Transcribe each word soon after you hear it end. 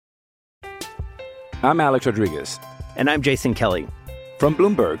I'm Alex Rodriguez. And I'm Jason Kelly. From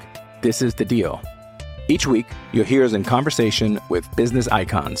Bloomberg, this is The Deal. Each week, you'll hear us in conversation with business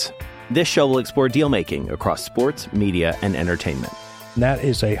icons. This show will explore deal-making across sports, media, and entertainment. That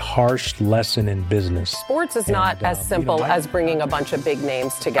is a harsh lesson in business. Sports is not as simple as bringing a bunch of big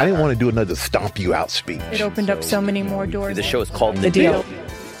names together. I didn't want to do another stomp you out speech. It opened up so many more doors. The show is called The Deal.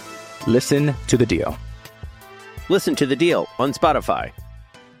 Listen to The Deal. Listen to The Deal on Spotify.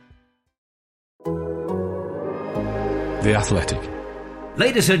 The Athletic.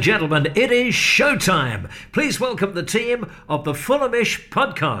 Ladies and gentlemen, it is showtime. Please welcome the team of the Fulhamish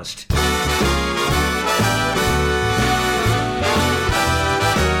podcast.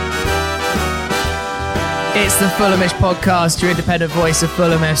 It's the Fulhamish podcast, your independent voice of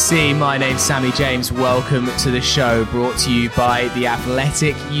Fulham FC. My name's Sammy James. Welcome to the show, brought to you by The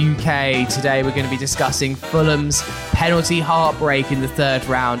Athletic UK. Today we're going to be discussing Fulham's penalty heartbreak in the third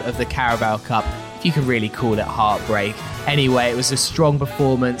round of the Carabao Cup, if you can really call it heartbreak. Anyway, it was a strong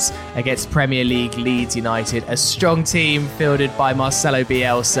performance against Premier League Leeds United, a strong team fielded by Marcelo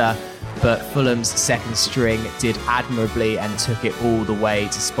Bielsa, but Fulham's second string did admirably and took it all the way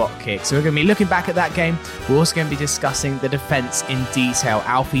to spot kick. So we're going to be looking back at that game. We're also going to be discussing the defence in detail.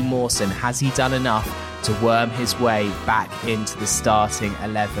 Alfie Mawson, has he done enough to worm his way back into the starting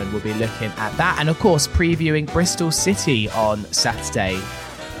 11? We'll be looking at that and, of course, previewing Bristol City on Saturday,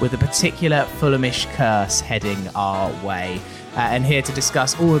 with a particular Fulhamish curse heading our way. And here to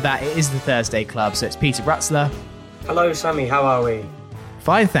discuss all of that, it is the Thursday Club. So it's Peter Brutzler. Hello, Sammy. How are we?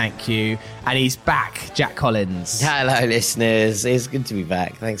 Fine, thank you. And he's back, Jack Collins. Hello, listeners. It's good to be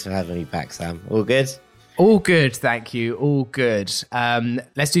back. Thanks for having me back, Sam. All good? All good, thank you. All good.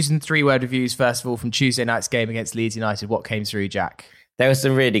 Let's do some three-word reviews, first of all, from Tuesday night's game against Leeds United. What came through, Jack? There were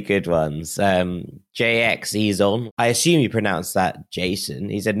some really good ones. JX Ezon. I assume you pronounced that Jason.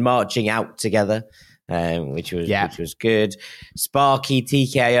 He said marching out together, which was good. Sparky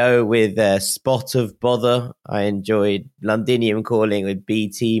TKO with a spot of bother. I enjoyed Londinium calling with B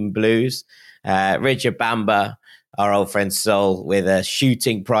Team Blues. Richard Bamba, our old friend Sol, with a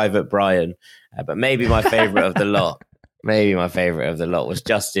shooting Private Brian. But maybe my favourite of the lot. Was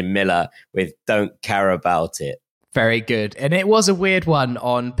Justin Miller with Don't Care About It. Very good. And it was a weird one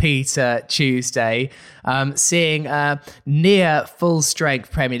on Peter Tuesday, seeing a near full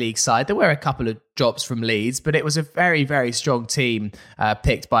strength Premier League side. There were a couple of drops from Leeds, but it was a very, very strong team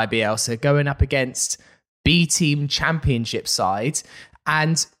picked by Bielsa going up against B Team Championship sides.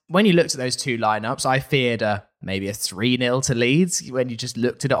 And when you looked at those two lineups, I feared maybe a 3-0 to Leeds when you just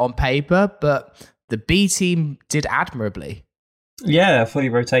looked at it on paper, but the B Team did admirably. Yeah, a fully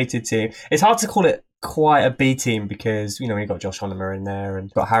rotated team. It's hard to call it quite a B team because, you know, you've got Josh Onomah in there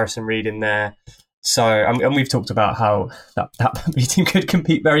and got Harrison Reed in there. So, and we've talked about how that B team could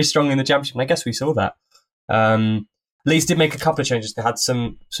compete very strongly in the Championship. And I guess we saw that. Leeds did make a couple of changes. They had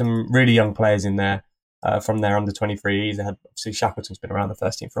some really young players in there from their under-23s. They had, obviously, Shackleton's been around the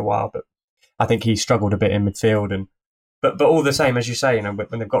first team for a while, but I think he struggled a bit in midfield. But all the same, as you say, you know,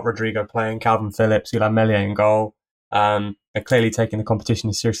 when they've got Rodrigo playing, Calvin Phillips, Illan Meslier in goal, they're clearly taking the competition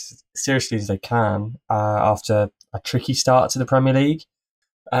as seriously as they can after a tricky start to the Premier League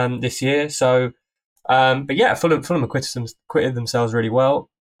this year. So, but yeah, Fulham acquitted themselves really well.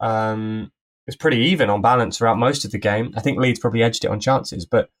 It was pretty even on balance throughout most of the game. I think Leeds probably edged it on chances,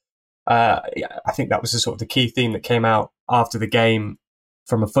 but I think that was the key theme that came out after the game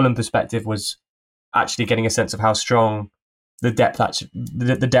from a Fulham perspective, was actually getting a sense of how strong the depth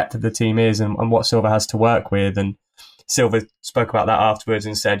of the team is and what Silva has to work with. And Silva spoke about that afterwards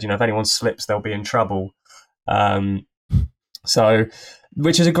and said, you know, if anyone slips, they'll be in trouble. So,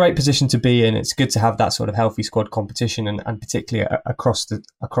 which is a great position to be in. It's good to have that sort of healthy squad competition and particularly across the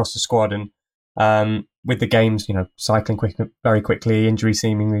squad. And with the games, you know, cycling very quickly, injury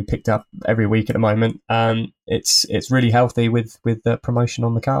seemingly picked up every week at the moment. It's really healthy with the promotion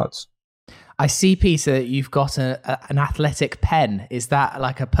on the cards. I see, Peter, you've got an athletic pen. Is that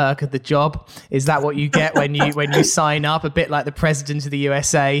like a perk of the job? Is that what you get when you sign up? A bit like the president of the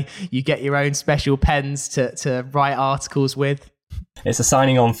USA, you get your own special pens to write articles with? It's a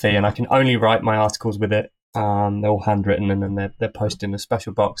signing on fee, and I can only write my articles with it. They're all handwritten, and then they're posted in a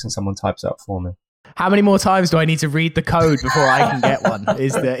special box, and someone types it up for me. How many more times do I need to read the code before I can get one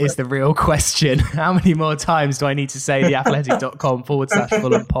is the real question. How many more times do I need to say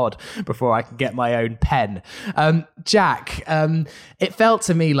theathletic.com/Fulham pod before I can get my own pen? Jack, it felt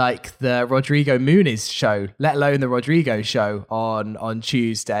to me like the Rodrigo Muniz show, let alone the Rodrigo show on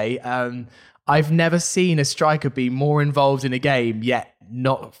Tuesday. I've never seen a striker be more involved in a game, yet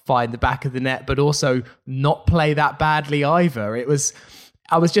not find the back of the net, but also not play that badly either. It was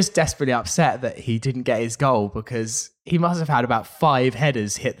I was just desperately upset that he didn't get his goal because he must have had about 5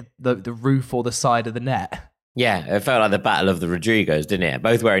 headers hit the roof or the side of the net. Yeah, it felt like the battle of the Rodrigos, didn't it?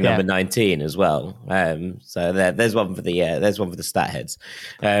 Both wearing number 19 as well. So there's one for the stat heads.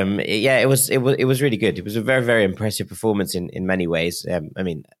 It was really good. It was a very, very impressive performance in many ways. I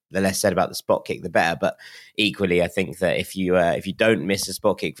mean, the less said about the spot kick, the better. But equally, I think that if you don't miss a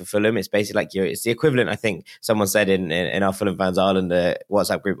spot kick for Fulham, it's basically like it's the equivalent. I think someone said in our Fulham Fans Ireland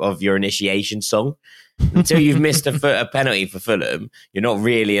WhatsApp group of your initiation song. Until you've missed a penalty for Fulham, you're not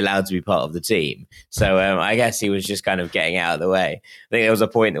really allowed to be part of the team. So I guess he was just kind of getting out of the way. I think there was a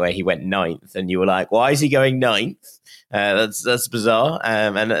point where he went 9th, and you were like, "Why is he going 9th? That's bizarre."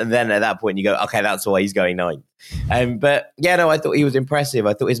 And then at that point, you go, "Okay, that's why he's going 9th." But yeah, no, I thought he was impressive.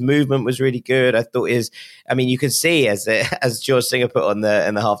 I thought his movement was really good. I thought you can see as George Singer put on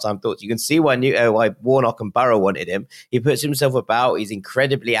in the halftime thoughts, you can see why Warnock and Burrow wanted him. He puts himself about. He's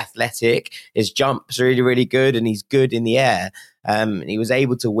incredibly athletic. His jump's really, really good, and he's good in the air. He was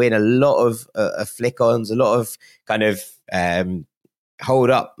able to win a lot of flick-ons, a lot of kind of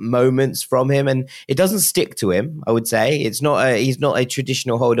hold up moments from him, and it doesn't stick to him. I would say he's not a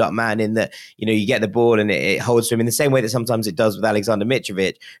traditional hold up man in that, you get the ball and it holds to him in the same way that sometimes it does with Alexander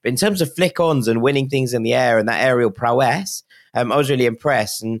Mitrovic. But in terms of flick ons and winning things in the air and that aerial prowess, I was really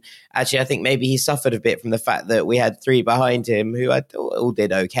impressed. And actually, I think maybe he suffered a bit from the fact that we had 3 behind him who I thought all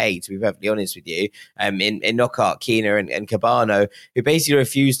did okay, to be perfectly honest with you, in Knockaert, Keener and Cabano, who basically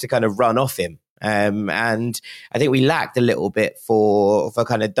refused to kind of run off him. And I think we lacked a little bit for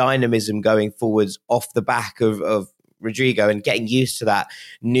kind of dynamism going forwards off the back of Rodrigo and getting used to that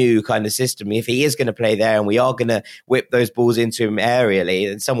new kind of system. If he is going to play there and we are going to whip those balls into him aerially,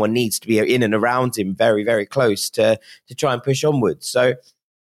 then someone needs to be in and around him very, very close to try and push onwards. So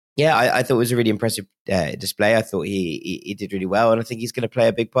yeah, I thought it was a really impressive display. I thought he did really well, and I think he's going to play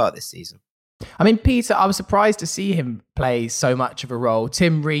a big part this season. I mean, Peter, I was surprised to see him play so much of a role.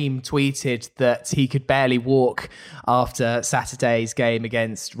 Tim Ream tweeted that he could barely walk after Saturday's game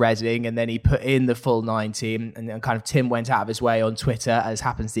against Reading, and then he put in the full 90, and then kind of Tim went out of his way on Twitter, as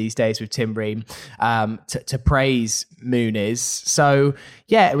happens these days with Tim Ream, to praise Muniz. So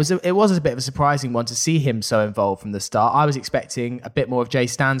yeah, it was a bit of a surprising one to see him so involved from the start. I was expecting a bit more of Jay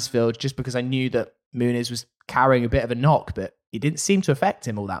Stansfield just because I knew that Muniz was carrying a bit of a knock, but it didn't seem to affect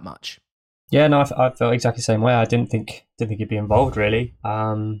him all that much. Yeah, no, I felt exactly the same way. I didn't think he'd be involved really.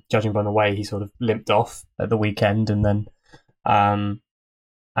 Judging by the way he sort of limped off at the weekend, and then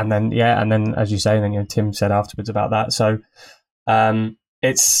as you say, then Tim said afterwards about that. So I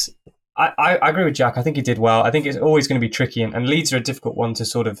agree with Jack. I think he did well. I think it's always going to be tricky, and Leeds are a difficult one to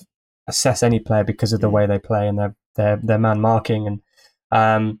sort of assess any player because of the way they play and their man marking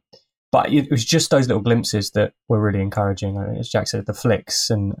and. But it was just those little glimpses that were really encouraging. As Jack said, the flicks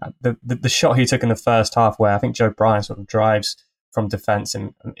and the shot he took in the first half where I think Joe Bryan sort of drives from defence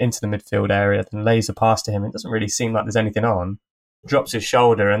and into the midfield area, then lays a pass to him. It doesn't really seem like there's anything on. Drops his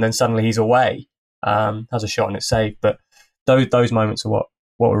shoulder and then suddenly he's away. Has a shot and it's saved. But those moments are what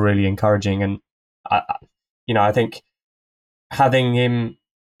were really encouraging. And, I think having him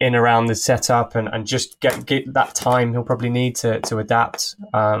in around the setup and just get that time he'll probably need to adapt.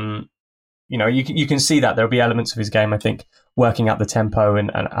 You can see that there'll be elements of his game, I think, working out the tempo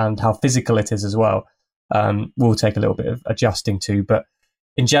and how physical it is as well, will take a little bit of adjusting to. But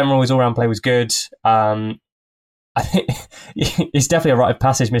in general, his all-round play was good. I think it's definitely a rite of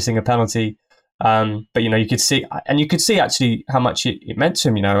passage missing a penalty. But, you could see actually how much it meant to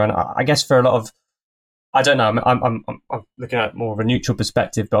him, and I guess for a lot of, I don't know, I'm looking at more of a neutral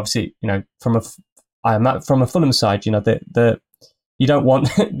perspective, but obviously, from a Fulham side, you don't want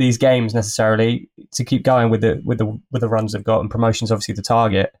these games necessarily to keep going with the runs they've got, and promotion's obviously the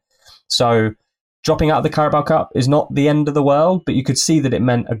target. So dropping out of the Carabao Cup is not the end of the world, but you could see that it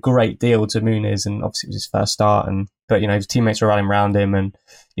meant a great deal to Muniz, and obviously it was his first start. But his teammates were rallying around him, and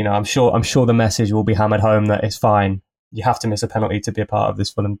I'm sure the message will be hammered home that it's fine. You have to miss a penalty to be a part of this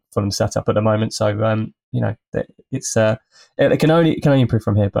Fulham setup at the moment. So it's it can only improve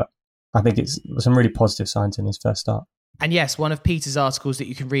from here. But I think it's some really positive signs in his first start. And yes, one of Peter's articles that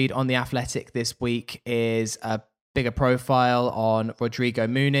you can read on The Athletic this week is a bigger profile on Rodrigo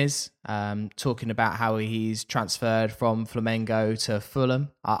Muniz, talking about how he's transferred from Flamengo to Fulham.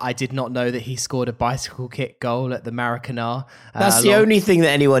 I did not know that he scored a bicycle kick goal at the Maracanã. That's the only thing that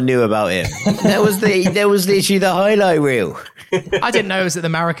anyone knew about him. That was literally the highlight reel. I didn't know it was at the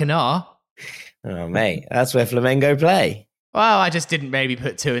Maracanã. Oh, mate, that's where Flamengo play. Well, I just didn't maybe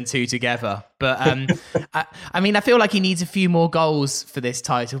put 2 and 2 together. But I feel like he needs a few more goals for this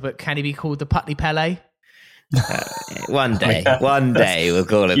title, but can he be called the Putney Pele? One day we'll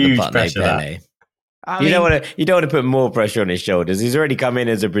call it the Putney Pele. You don't want to put more pressure on his shoulders. He's already come in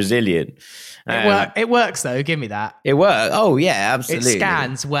as a Brazilian. It works though. Give me that. It works. Oh yeah, absolutely. It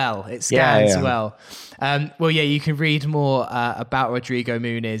scans well. Well. You can read more about Rodrigo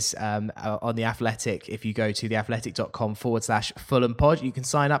Muniz on The Athletic if you go to theathletic.com/Fulham pod. You can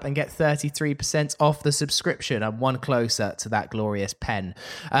sign up and get 33% off the subscription and one closer to that glorious pen.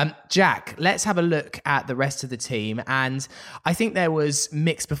 Jack, let's have a look at the rest of the team. And I think there was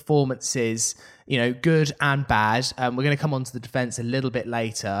mixed performances, good and bad. We're going to come on to the defence a little bit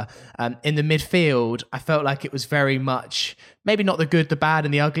later. In the midfield, I felt like it was very much, maybe not the good, the bad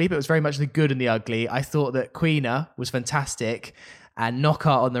and the ugly, but it was very much the good and the ugly. I thought that Quina was fantastic and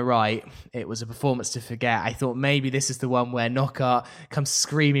Knockaert on the right, it was a performance to forget. I thought maybe this is the one where Knockaert comes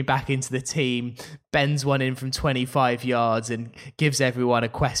screaming back into the team, bends one in from 25 yards and gives everyone a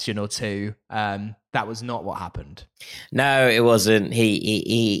question or two. That was not what happened. No, it wasn't.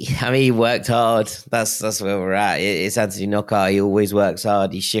 He worked hard. That's where we're at. It's Anthony Knockaert. He always works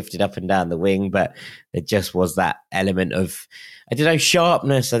hard. He shifted up and down the wing, but there just was that element of,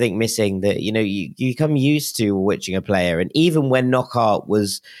 sharpness, I think, missing that, you become used to watching a player. And even when Knockaert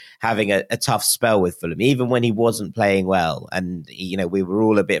was having a tough spell with Fulham, even when he wasn't playing well and, we were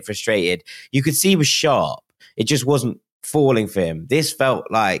all a bit frustrated, you could see he was sharp. It just wasn't falling for him. This felt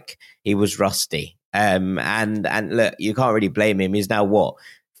like he was rusty. And look, you can't really blame him. He's now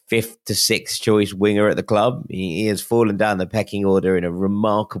fifth to sixth choice winger at the club. He has fallen down the pecking order in a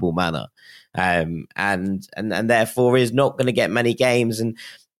remarkable manner. And therefore is not going to get many games. And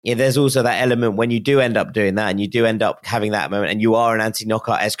there's also that element when you do end up doing that and you do end up having that moment and you are an Anthony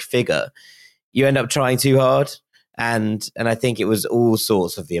Knockaert-esque figure, you end up trying too hard. And I think it was all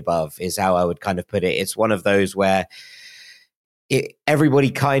sorts of the above is how I would kind of put it. It's one of those where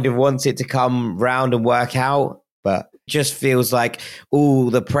everybody kind of wants it to come round and work out, but just feels like all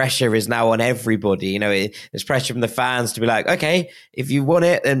the pressure is now on everybody. There's pressure from the fans to be like, okay, if you want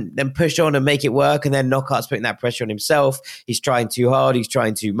it, then push on and make it work. And then Knockaert's putting that pressure on himself. He's trying too hard. He's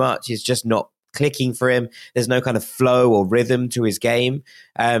trying too much. It's just not clicking for him. There's no kind of flow or rhythm to his game.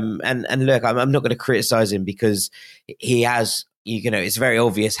 And look, I'm not going to criticize him because he has, it's very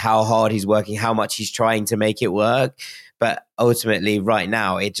obvious how hard he's working, how much he's trying to make it work. But ultimately, right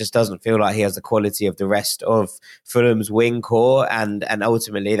now, it just doesn't feel like he has the quality of the rest of Fulham's wing core. And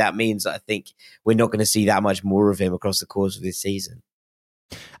ultimately, that means I think we're not going to see that much more of him across the course of this season.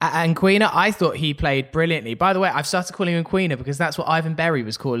 And Quina, I thought he played brilliantly. By the way, I've started calling him Quina because that's what Ivan Berry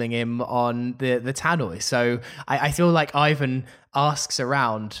was calling him on the Tannoy. So I feel like Ivan asks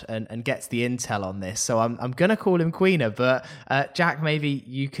around and gets the intel on this. So I'm going to call him Quina. But Jack, maybe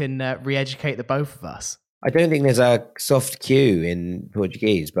you can re-educate the both of us. I don't think there's a soft Q in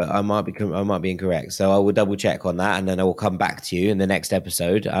Portuguese, but I might be incorrect. So I will double check on that, and then I will come back to you in the next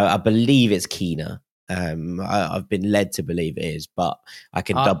episode. I believe it's Quina. I've been led to believe it is, but I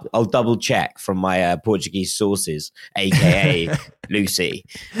can I'll double check from my Portuguese sources, aka Lucy,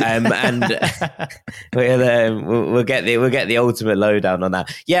 and we'll get the ultimate lowdown on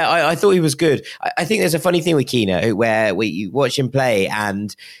that. Yeah, I thought he was good. I think there's a funny thing with Quina where you watch him play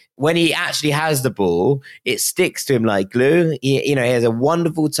and when he actually has the ball, it sticks to him like glue. He has a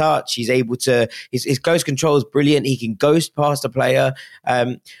wonderful touch. He's able to, his close control is brilliant. He can ghost past a player.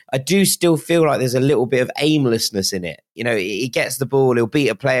 I do still feel like there's a little bit of aimlessness in it. He gets the ball, he'll beat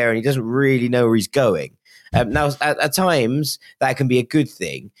a player and he doesn't really know where he's going. Now, at times, that can be a good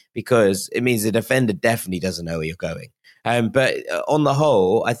thing because it means the defender definitely doesn't know where you're going. But on the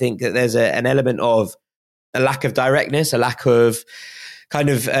whole, I think that there's an element of a lack of directness, a lack of kind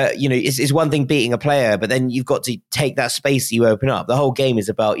of, it's one thing beating a player, but then you've got to take that space that you open up. The whole game is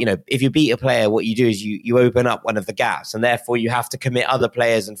about, if you beat a player, what you do is you open up one of the gaps and therefore you have to commit other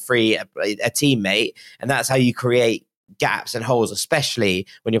players and free a teammate. And that's how you create gaps and holes, especially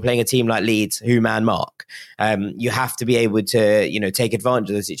when you're playing a team like Leeds who man mark. You have to be able to, take advantage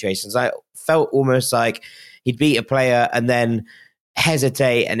of the situations. I felt almost like he'd beat a player and then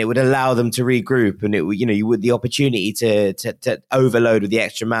hesitate and it would allow them to regroup and it would, the opportunity to overload with the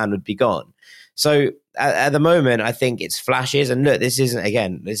extra man would be gone. So at the moment, I think it's flashes. And look, this isn't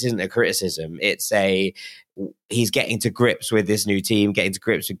a criticism. It's he's getting to grips with this new team, getting to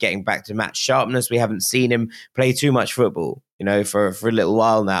grips with getting back to match sharpness. We haven't seen him play too much football, for a little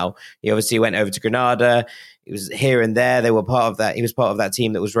while now. He obviously went over to Granada. It was here and there. They were part of that. He was part of that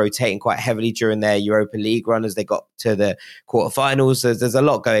team that was rotating quite heavily during their Europa League run as they got to the quarterfinals. There's a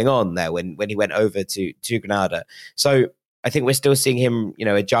lot going on there when he went over to Granada. So I think we're still seeing him,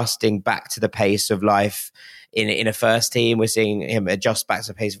 adjusting back to the pace of life in a first team. We're seeing him adjust back to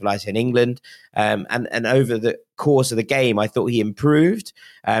the pace of life in England. And over the course of the game, I thought he improved.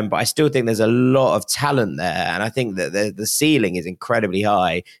 But I still think there's a lot of talent there. And I think that the ceiling is incredibly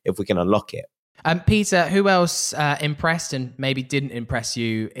high if we can unlock it. Peter, who else impressed and maybe didn't impress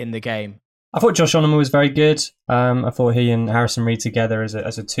you in the game? I thought Josh Onomah was very good. I thought he and Harrison Reed together as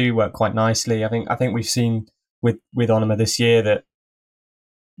a two worked quite nicely. I think we've seen with Onomah this year that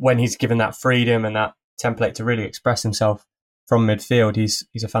when he's given that freedom and that template to really express himself from midfield,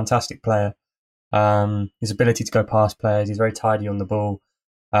 he's a fantastic player. His ability to go past players, he's very tidy on the ball.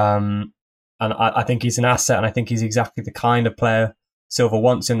 And I think he's an asset, and I think he's exactly the kind of player Silva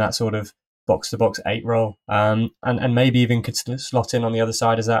wants in that sort of box-to-box 8 role, and maybe even could slot in on the other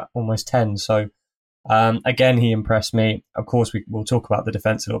side as that almost 10. So again, he impressed me. Of course, we'll talk about the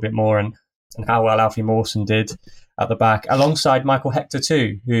defence a little bit more and how well Alfie Mawson did at the back, alongside Michael Hector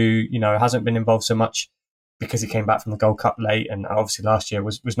too, who hasn't been involved so much because he came back from the Gold Cup late, and obviously last year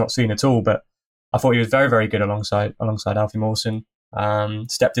was not seen at all. But I thought he was very, very good alongside Alfie Mawson.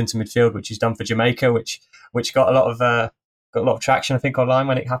 Stepped into midfield, which he's done for Jamaica, which got a lot of traction, I think, online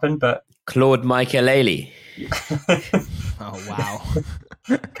when it happened. But Claude Makelele. Oh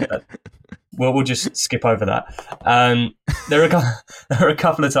wow! We'll just skip over that. There are a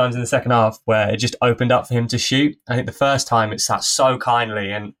couple of times in the second half where it just opened up for him to shoot. I think the first time it sat so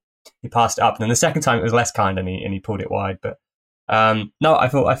kindly and he passed it up, and then the second time it was less kind and he pulled it wide. But no, I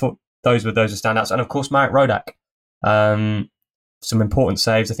thought those were standouts, and of course Marek Rodak. Some important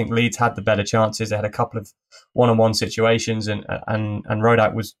saves. I think Leeds had the better chances. They had a couple of one-on-one situations, and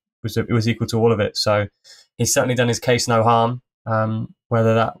Rodak was equal to all of it. So he's certainly done his case no harm.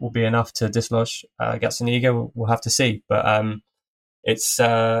 Whether that will be enough to dislodge Gazzaniga, we'll have to see. But it's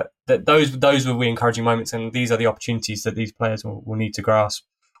that those will be encouraging moments, and these are the opportunities that these players will need to grasp.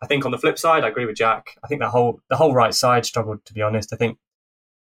 I think on the flip side, I agree with Jack. I think the whole right side struggled, to be honest. I think,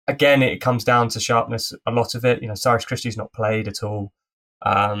 again, it comes down to sharpness, a lot of it. Cyrus Christie's not played at all.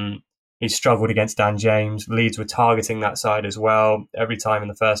 He struggled against Dan James. Leeds were targeting that side as well. Every time in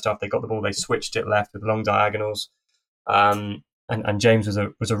the first half they got the ball, they switched it left with long diagonals. And James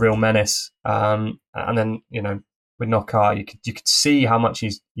was a real menace. And then, with Knockaert, you could see how much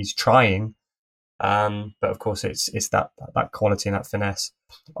he's trying. But of course, it's that quality and that finesse.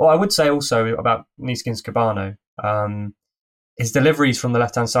 Oh, I would say also about Neeskens Kebano. His deliveries from the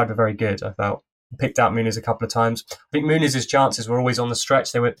left-hand side were very good, I felt. He picked out Muniz a couple of times. I think Muniz's chances were always on the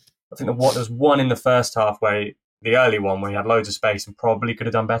stretch. There was one in the first half, the early one, where he had loads of space and probably could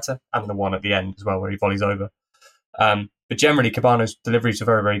have done better, and the one at the end as well, where he volleys over. But generally, Kebano's deliveries were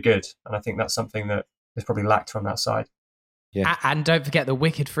very, very good, and I think that's something that is probably lacked from that side. Yeah. And don't forget the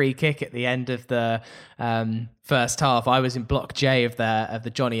wicked free kick at the end of the first half. I was in block J of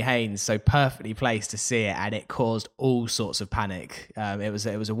the Johnny Haynes, so perfectly placed to see it, and it caused all sorts of panic. It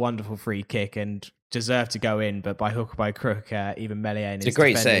was a wonderful free kick and deserved to go in, but by hook or by crook, even Meslier and his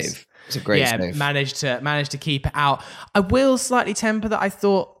defenders, it's a great save. managed to keep it out. I will slightly temper that. I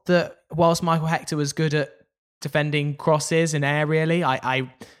thought that whilst Michael Hector was good at defending crosses and aerially,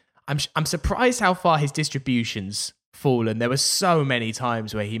 I'm surprised how far his distributions fallen. There were so many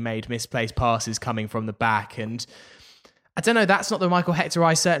times where he made misplaced passes coming from the back, and I don't know, that's not the Michael Hector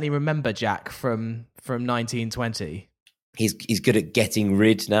I certainly remember, Jack, from 1920. He's good at getting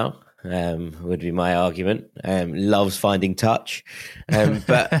rid now, would be my argument. Loves finding touch,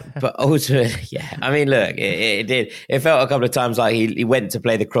 but also, yeah, I mean, look, it felt a couple of times like he went to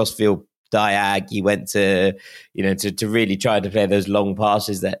play the crossfield diag. He went to really try to play those long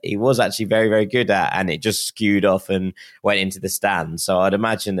passes that he was actually very, very good at, and it just skewed off and went into the stand. So I'd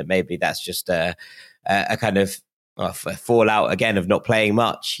imagine that maybe that's just a kind of a fallout again of not playing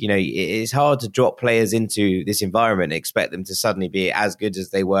much. It's hard to drop players into this environment and expect them to suddenly be as good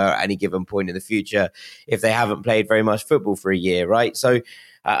as they were at any given point in the future if they haven't played very much football for a year, right? So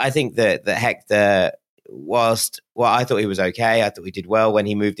I think that Hector, whilst I thought he was okay, I thought he did well when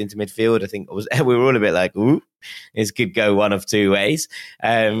he moved into midfield. I think we were all a bit like, ooh, this could go one of two ways.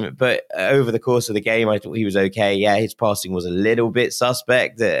 But over the course of the game, I thought he was okay. Yeah, his passing was a little bit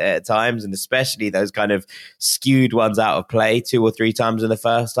suspect at times, and especially those kind of skewed ones out of play 2 or 3 times in the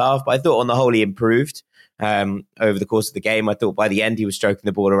first half. But I thought on the whole he improved over the course of the game. I thought by the end he was stroking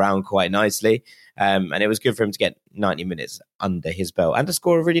the ball around quite nicely. And it was good for him to get 90 minutes under his belt and to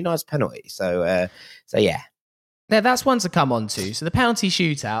score a really nice penalty. So yeah. Yeah, that's one to come on to. So the penalty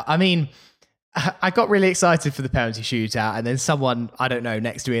shootout, I mean, I got really excited for the penalty shootout, and then someone, I don't know,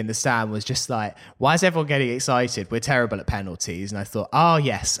 next to me in the stand was just like, why is everyone getting excited? We're terrible at penalties. And I thought, oh,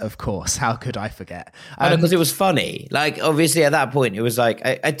 yes, of course. How could I forget? Because it was funny. Like, obviously, at that point, it was like,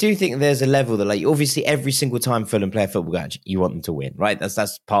 I do think there's a level that, like, obviously, every single time Fulham play a football match, you want them to win, right?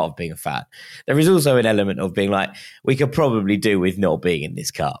 That's part of being a fan. There is also an element of being like, we could probably do with not being in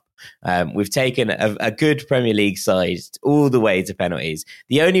this cup. We've taken a good Premier League side all the way to penalties.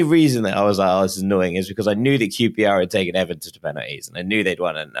 The only reason that I was like, oh, this is annoying is because I knew that QPR had taken Everton to penalties and I knew they'd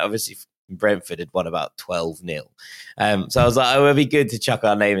won. And obviously Brentford had won about 12-0. So I was like, oh, it would be good to chuck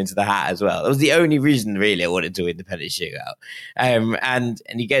our name into the hat as well. That was the only reason really I wanted to win the penalty shootout. And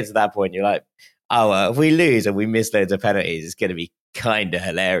you get to that point, you're like, oh, if we lose and we miss loads of penalties, it's going to be kind of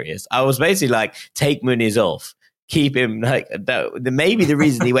hilarious. I was basically like, take Muniz off. Keep him maybe the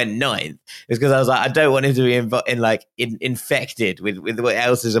reason he went ninth is because I was like, I don't want him to be infected with what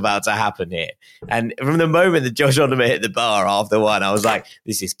else is about to happen here. And from the moment that Josh Onomah hit the bar after one, I was like,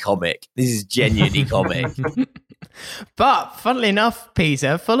 this is comic. This is genuinely comic. But funnily enough,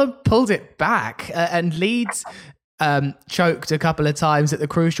 Peter, Fulham pulled it back and Leeds choked a couple of times at the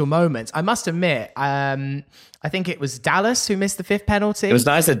crucial moments. I must admit, I think it was Dallas who missed the fifth penalty. It was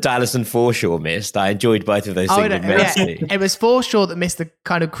nice that Dallas and Forshaw missed. I enjoyed both of those things immensely. Yeah. It was Forshaw that missed the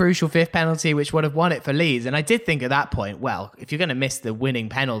kind of crucial fifth penalty, which would have won it for Leeds. And I did think at that point, well, if you're going to miss the winning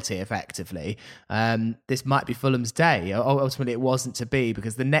penalty effectively, this might be Fulham's day. Ultimately, it wasn't to be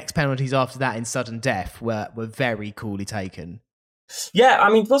because the next penalties after that in sudden death were very coolly taken. Yeah,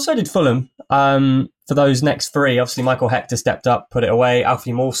 I mean, well, so did Fulham. For those next three, obviously Michael Hector stepped up, put it away.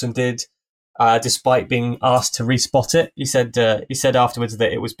 Alfie Mawson did. Despite being asked to respot it. He said afterwards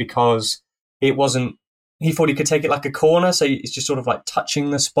that it was because it wasn't, he thought he could take it like a corner, so it's just sort of like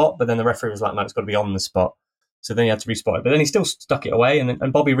touching the spot, but then the referee was like, no, it's got to be on the spot. So then he had to respot it. But then he still stuck it away,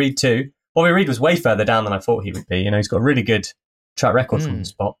 and Bobby Reid too. Bobby Reid was way further down than I thought he would be. You know, he's got a really good track record from the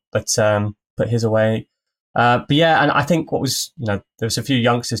spot, but put his away. But yeah, and I think what was, you know, there was a few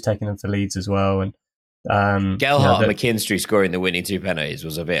youngsters taking them for Leeds as well, and Gelhardt and McKinstry scoring the winning two penalties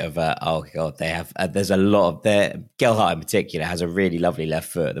was a bit of oh god, they have there's a lot of Gelhardt in particular has a really lovely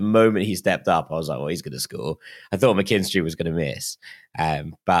left foot. The moment he stepped up, I was like, well, he's going to score. I thought McKinstry was going to miss,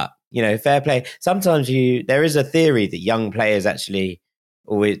 but you know, fair play. Sometimes there is a theory that young players actually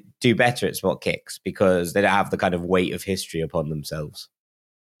always do better at spot kicks because they don't have the kind of weight of history upon themselves.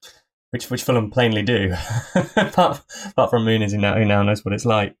 Which Fulham plainly do, apart from Muniz, who now knows what it's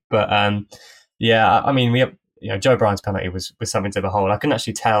like. But yeah, I mean, Joe Bryan's penalty was something to behold. I couldn't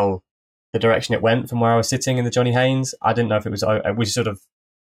actually tell the direction it went from where I was sitting in the Johnny Haynes. I didn't know if it was sort of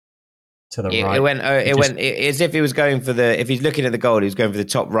to the right. It went as if he was going for if he's looking at the goal, he was going for the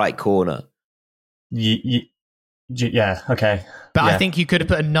top right corner. Yeah, okay. But yeah. I think you could have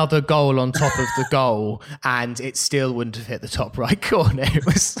put another goal on top of the goal and it still wouldn't have hit the top right corner. It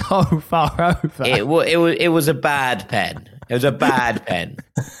was so far over. It was a bad pen. It was a bad pen.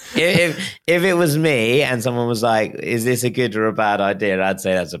 If it was me and someone was like, is this a good or a bad idea? I'd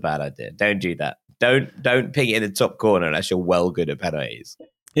say that's a bad idea. Don't do that. Don't ping it in the top corner unless you're well good at penalties.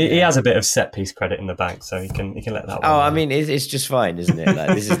 He has a bit of set piece credit in the bank, so he can let that one. I mean, it's just fine, isn't it?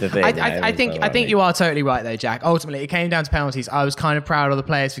 Like, this is the thing. I think you are totally right, though, Jack. Ultimately, it came down to penalties. I was kind of proud of the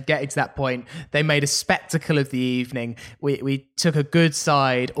players for getting to that point. They made a spectacle of the evening. We took a good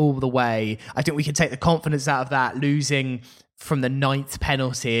side all the way. I think we can take the confidence out of that. Losing from the 9th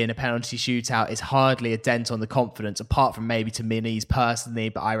penalty in a penalty shootout is hardly a dent on the confidence, apart from maybe to Minis personally,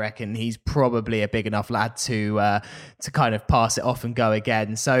 but I reckon he's probably a big enough lad to kind of pass it off and go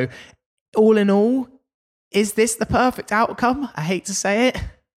again. So all in all, is this the perfect outcome? I hate to say it.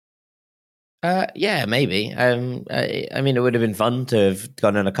 Yeah, maybe. I mean, it would have been fun to have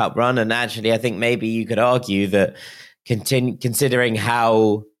gone on a cup run, and actually I think maybe you could argue that considering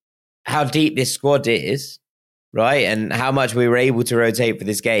how deep this squad is, right, and how much we were able to rotate for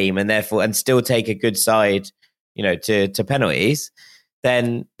this game, and therefore and still take a good side, you know, to penalties,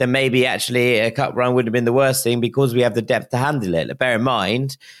 then maybe actually a cup run would have been the worst thing because we have the depth to handle it. Bear in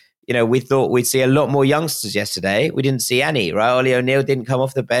mind, you know, we thought we'd see a lot more youngsters yesterday. We didn't see any, right? Ollie O'Neill didn't come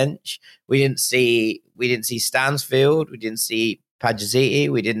off the bench. We didn't see Stansfield. We didn't see Pajaziti.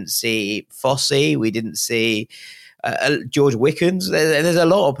 We didn't see Fossey. We didn't see George Wickens. There's a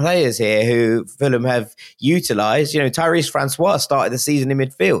lot of players here who Fulham have utilised. You know, Tyrese Francois started the season in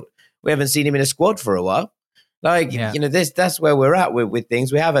midfield. We haven't seen him in a squad for a while. You know, that's where we're at with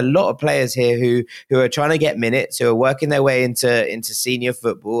things. We have a lot of players here who are trying to get minutes, who are working their way into senior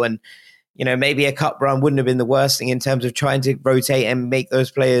football. And, maybe a cup run wouldn't have been the worst thing in terms of trying to rotate and make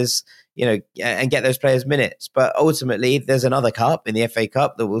those players, and get those players minutes. But ultimately, there's another cup in the FA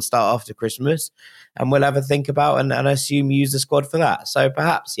Cup that will start after Christmas, and we'll have a think about and I assume use the squad for that. So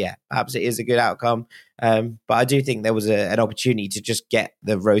perhaps it is a good outcome. But I do think there was an opportunity to just get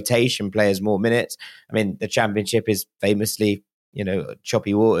the rotation players more minutes. I mean, the Championship is famously,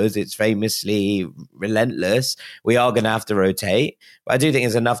 choppy waters. It's famously relentless. We are going to have to rotate. But I do think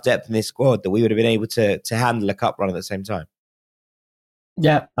there's enough depth in this squad that we would have been able to handle a cup run at the same time.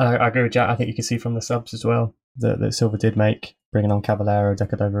 Yeah, I agree with Jack. I think you can see from the subs as well that Silva did make, bringing on Cavallero,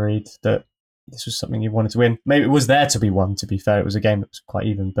 Decadova-Reid, that this was something he wanted to win. Maybe it was there to be won, to be fair. It was a game that was quite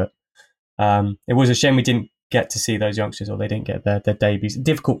even, but it was a shame we didn't get to see those youngsters, or they didn't get their debuts. A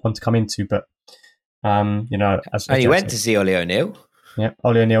difficult one to come into, but as you went to see Ollie O'Neill. Yeah,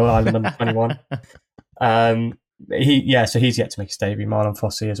 Ollie O'Neill, Ireland number 21. So he's yet to make his debut. Marlon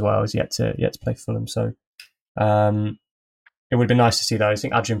Fossey as well is yet to play Fulham. So it would have been nice to see those. I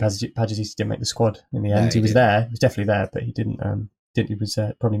think Adrian Pajazisi didn't make the squad in the end. No, he was there. He was definitely there, but he didn't. He was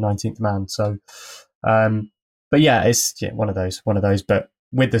probably 19th man. So, but yeah, it's one of those. But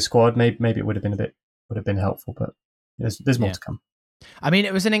with the squad, maybe it would have been helpful. But there's more to come. I mean,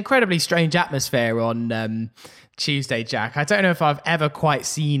 it was an incredibly strange atmosphere on Tuesday, Jack. I don't know if I've ever quite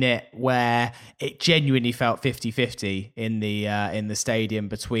seen it where it genuinely felt 50-50 in the stadium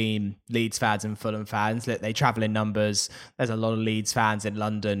between Leeds fans and Fulham fans. They travel in numbers. There's a lot of Leeds fans in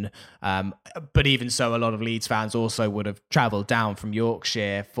London. But even so, a lot of Leeds fans also would have travelled down from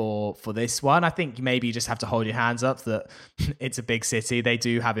Yorkshire for this one. I think maybe you just have to hold your hands up that it's a big city. They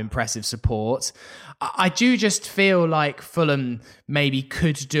do have impressive support. I do just feel like Fulham maybe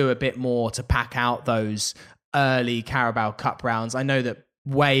could do a bit more to pack out those early Carabao Cup rounds. I know that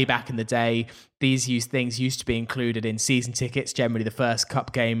way back in the day, these things used to be included in season tickets. Generally, the first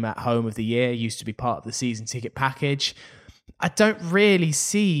cup game at home of the year used to be part of the season ticket package. I don't really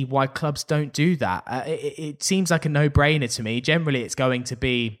see why clubs don't do that. It seems like a no-brainer to me. Generally, it's going to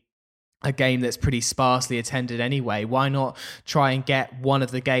be a game that's pretty sparsely attended anyway. Why not try and get one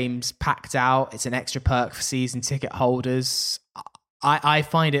of the games packed out? It's an extra perk for season ticket holders. I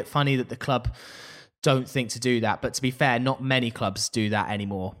find it funny that the club don't think to do that. But to be fair, not many clubs do that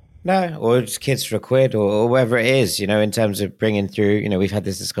anymore. No, or just kids for £1 or whatever it is, in terms of bringing through, we've had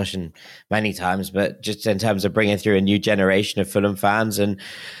this discussion many times, but just in terms of bringing through a new generation of Fulham fans. And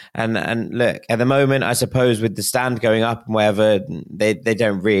look, at the moment, I suppose with the stand going up and whatever, they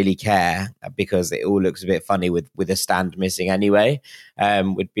don't really care because it all looks a bit funny with a stand missing anyway,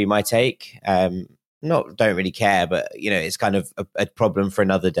 would be my take. Don't really care, but, it's kind of a problem for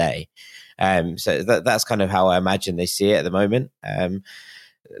another day. So that's kind of how I imagine they see it at the moment.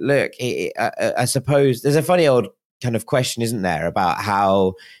 Look, I suppose there's a funny old kind of question, isn't there, about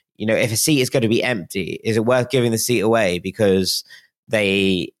how, if a seat is going to be empty, is it worth giving the seat away because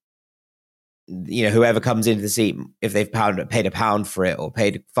they, whoever comes into the seat, if they've paid £1 for it or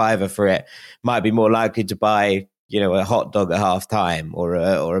paid £5 for it, might be more likely to buy, a hot dog at half time or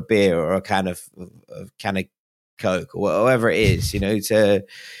a beer or a can of Coke or whatever it is,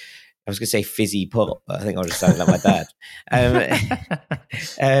 I was going to say fizzy pop, but I think I just sounded like my dad.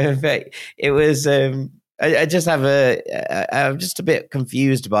 But it was, I just have I'm just a bit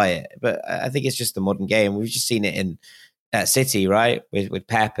confused by it, but I think it's just the modern game. We've just seen it in City, right? With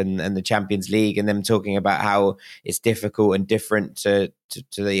Pep and the Champions League and them talking about how it's difficult and different to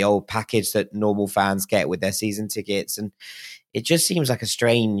the old package that normal fans get with their season tickets. And it just seems like a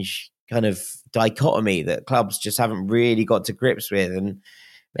strange kind of dichotomy that clubs just haven't really got to grips with. And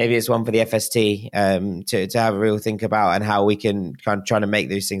maybe it's one for the FST to have a real think about and how we can kind of try to make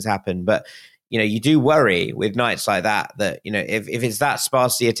those things happen. But, you do worry with nights like that, if it's that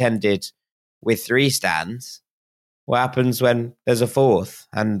sparsely attended with 3 stands, what happens when there's a 4th?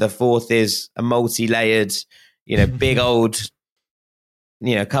 And the 4th is a multi-layered, big old,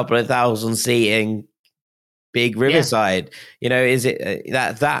 couple of thousand seating, big Riverside. Is it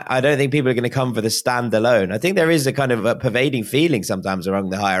that I don't think people are going to come for the stand alone. I think there is a kind of a pervading feeling sometimes around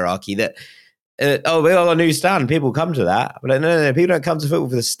the hierarchy that we got a new stand, people come to that, but no, people don't come to football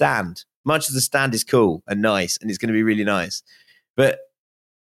for the stand. Much as the stand is cool and nice and it's going to be really nice, but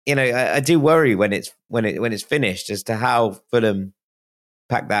I do worry when it's finished as to how Fulham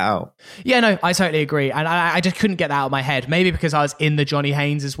pack that out. Yeah, no, I totally agree. And I just couldn't get that out of my head. Maybe because I was in the Johnny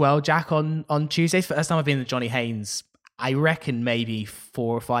Haynes as well, Jack, on Tuesdays. First time I've been in the Johnny Haynes, I reckon maybe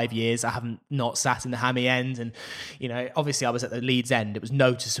 4 or 5 years. I haven't not sat in the hammy end. And, obviously I was at the Leeds end. It was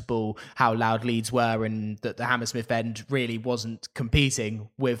noticeable how loud Leeds were and that the Hammersmith end really wasn't competing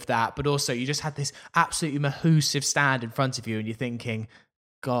with that. But also you just had this absolutely mahoosive stand in front of you and you're thinking,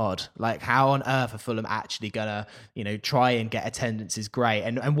 God, like how on earth are Fulham actually gonna, try and get attendance is great.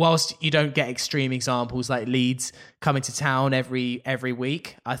 And whilst you don't get extreme examples like Leeds coming to town every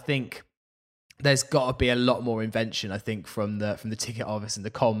week, I think there's got to be a lot more invention, I think, from the ticket office and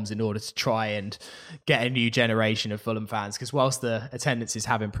the comms in order to try and get a new generation of Fulham fans. Because whilst the attendances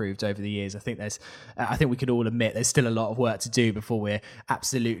have improved over the years, I think we could all admit there's still a lot of work to do before we're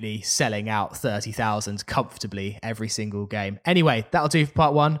absolutely selling out 30,000 comfortably every single game. Anyway, that'll do for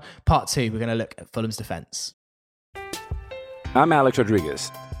part 1. Part 2, we're going to look at Fulham's defence. I'm Alex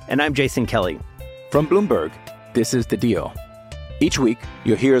Rodriguez. And I'm Jason Kelly. From Bloomberg, this is The Deal. Each week,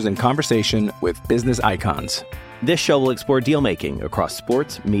 you'll hear us in conversation with business icons. This show will explore deal-making across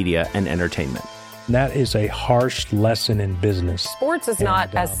sports, media, and entertainment. That is a harsh lesson in business. Sports is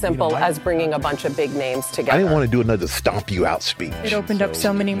not as simple as bringing a bunch of big names together. I didn't want to do another stomp you out speech. It opened up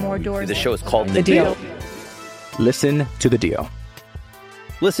so many more doors. The show is called The Deal. Listen to The Deal.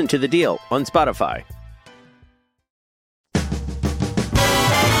 Listen to The Deal on Spotify.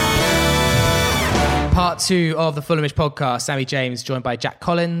 Part 2 of the Fulhamish podcast. Sammy James joined by Jack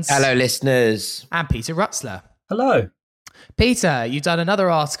Collins. Hello, listeners. And Peter Rutzler. Hello. Peter, you've done another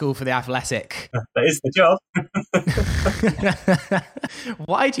article for The Athletic. That is the job.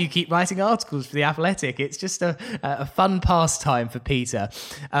 Why do you keep writing articles for The Athletic? It's just a fun pastime for Peter.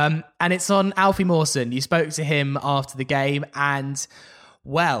 And it's on Alfie Mawson. You spoke to him after the game and...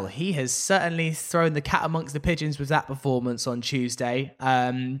 well, he has certainly thrown the cat amongst the pigeons with that performance on Tuesday.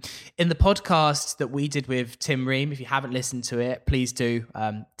 In the podcast that we did with Tim Ream, if you haven't listened to it, please do.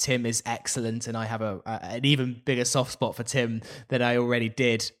 Tim is excellent, and I have an even bigger soft spot for Tim than I already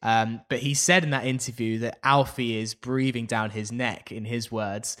did. But he said in that interview that Alfie is breathing down his neck, in his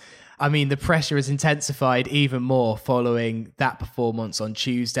words. I mean, the pressure has intensified even more following that performance on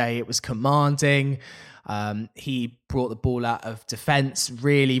Tuesday. It was commanding. He brought the ball out of defence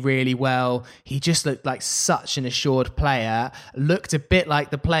really, really well. He just looked like such an assured player, looked a bit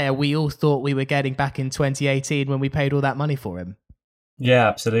like the player we all thought we were getting back in 2018 when we paid all that money for him. Yeah,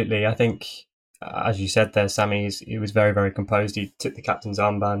 absolutely. I think, as you said there, Sammy, he was very, very composed. He took the captain's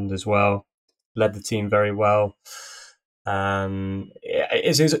armband as well, led the team very well.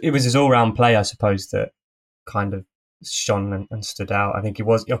 It was his all-round play, I suppose, that kind of shone and stood out. I think he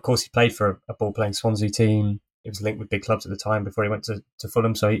played for a ball-playing Swansea team. He was linked with big clubs at the time before he went to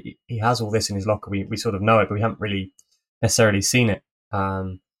Fulham. So he has all this in his locker. We sort of know it, but we haven't really necessarily seen it.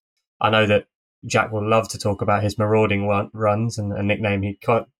 I know that Jack will love to talk about his marauding runs and a nickname he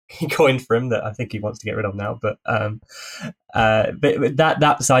coined for him that I think he wants to get rid of now. But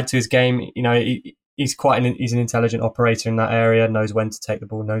that side to his game, he's an intelligent operator in that area, knows when to take the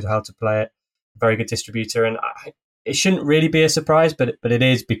ball, knows how to play it, very good distributor. And it shouldn't really be a surprise, but it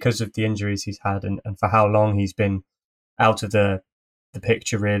is because of the injuries he's had and for how long he's been out of the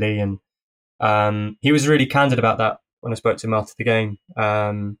picture, really. And he was really candid about that when I spoke to him after the game,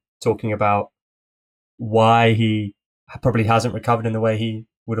 talking about why he probably hasn't recovered in the way he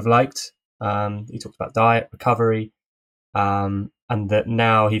would have liked. He talked about diet, recovery, and that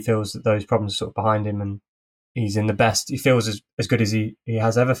now he feels that those problems are sort of behind him and he's in the best. He feels as good as he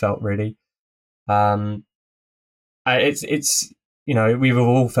has ever felt, really. It's we've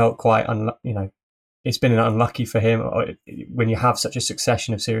all felt quite it's been unlucky for him when you have such a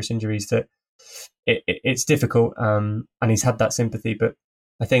succession of serious injuries that it's difficult, and he's had that sympathy. But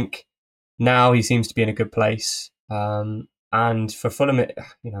I think now he seems to be in a good place, and for Fulham,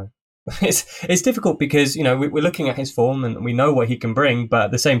 it's difficult because we're looking at his form and we know what he can bring, but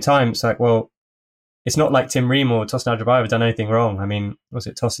at the same time, it's like, well, it's not like Tim Ream or Tosin Adrabayev have done anything wrong. I mean, was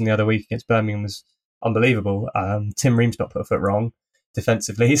it Tosin the other week against Birmingham was unbelievable. Tim Ream's not put a foot wrong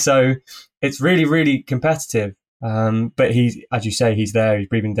defensively, so it's really, really competitive. But he, as you say, he's there. He's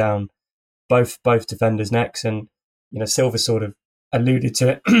breathing down both defenders' necks, and Silva sort of alluded to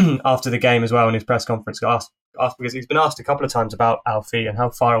it after the game as well in his press conference. Asked because he's been asked a couple of times about Alfie and how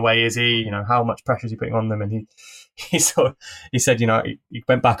far away is he? How much pressure is he putting on them? And he said, he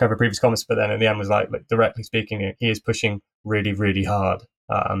went back over previous comments, but then at the end was like directly speaking, he is pushing really, really hard.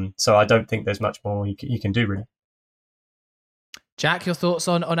 So I don't think there's much more he can do, really. Jack, your thoughts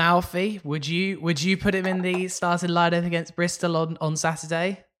on Alfie? Would you put him in the starting lineup against Bristol on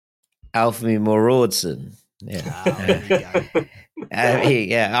Saturday? Alfie Maraudson. Yeah.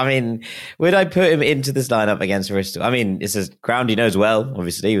 I mean, would I put him into this lineup against Bristol? I mean, it's a ground he knows well.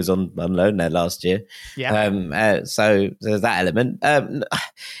 Obviously, he was on loan there last year. Yeah. So there's that element.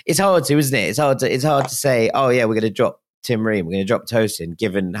 It's hard to, isn't it? It's hard to say, oh yeah, we're going to drop Tim Ream, we're going to drop Tosin,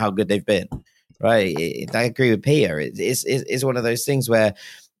 given how good they've been. Right? I agree with Peter. It's one of those things where,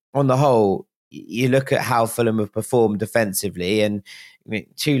 on the whole, you look at how Fulham have performed defensively, and I mean,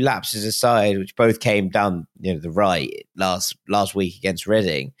 2 lapses aside, which both came down the right last week against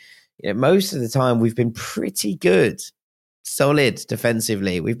Reading. Most of the time we've been pretty good, solid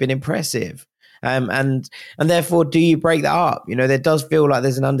defensively. We've been impressive. And therefore, do you break that up? There does feel like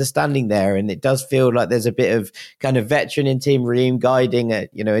there's an understanding there, and it does feel like there's a bit of kind of veteran in Tim Ream guiding a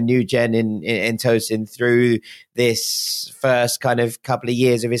new gen in Tosin through this first kind of couple of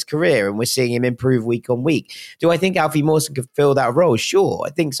years of his career, and we're seeing him improve week on week. Do I think Alfie Mawson could fill that role? Sure, I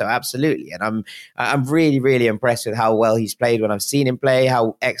think so, absolutely. And I'm really, really impressed with how well he's played when I've seen him play,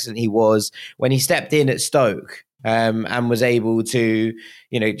 how excellent he was when he stepped in at Stoke. And was able to,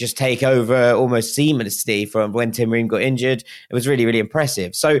 just take over almost seamlessly from when Tim Ream got injured. It was really, really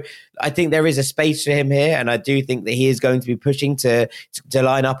impressive. So I think there is a space for him here, and I do think that he is going to be pushing to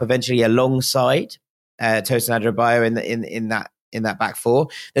line up eventually alongside Tosin Adarabioyo in that back four.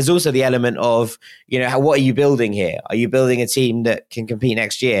 There's also the element of, what are you building here? Are you building a team that can compete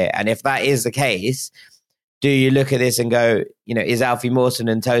next year? And if that is the case, do you look at this and go, is Alfie Mawson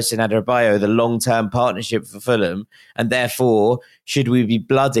and Tosin Adarabioyo the long-term partnership for Fulham? And therefore, should we be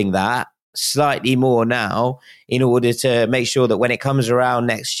blooding that slightly more now in order to make sure that when it comes around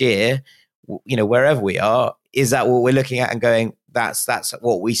next year, wherever we are, is that what we're looking at and going, that's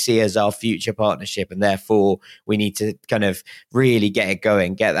what we see as our future partnership? And therefore, we need to kind of really get it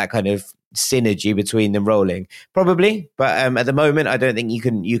going, get that kind of synergy between them rolling. Probably. But at the moment, I don't think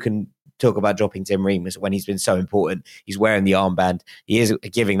you can talk about dropping Tim Ream when he's been so important. He's wearing the armband. He is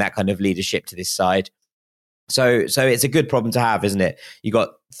giving that kind of leadership to this side. So it's a good problem to have, isn't it? You got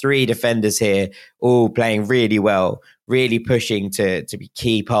 3 defenders here, all playing really well, really pushing to be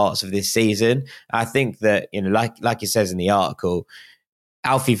key parts of this season. I think that, like it says in the article,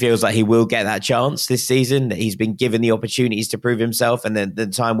 Alfie feels like he will get that chance this season, that he's been given the opportunities to prove himself, and then the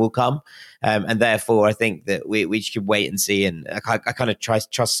time will come. And therefore, I think that we should wait and see. And I kind of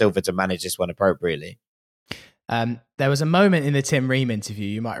trust Silva to manage this one appropriately. There was a moment in the Tim Ream interview,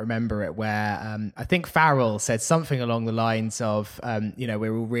 you might remember it, where I think Farrell said something along the lines of,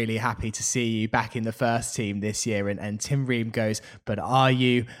 we're all really happy to see you back in the first team this year. And Tim Ream goes, but are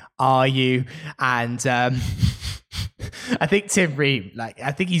you? And I think Tim Ream,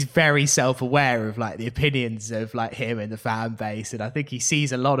 I think he's very self-aware of the opinions of him and the fan base. And I think he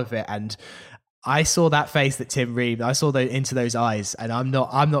sees a lot of it. And I saw that face that Tim Ream, I saw into those eyes, and I'm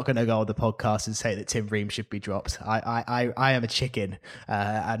not going to go on the podcast and say that Tim Ream should be dropped. I am a chicken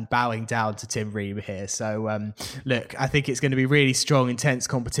and bowing down to Tim Ream here. So look, I think it's going to be really strong, intense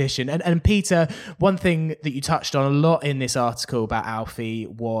competition. And Peter, one thing that you touched on a lot in this article about Alfie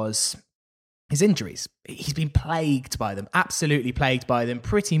was his injuries. He's been plagued by them, absolutely plagued by them,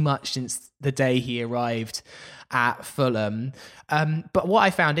 pretty much since the day he arrived at Fulham. But what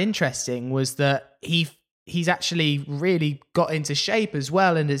I found interesting was that he's actually really got into shape as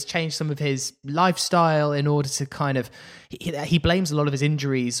well, and has changed some of his lifestyle in order to kind of, he blames a lot of his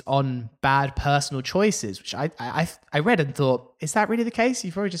injuries on bad personal choices, which I read and thought, is that really the case?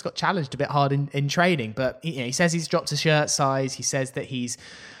 You've probably just got challenged a bit hard in training. But he says he's dropped a shirt size. He says that he's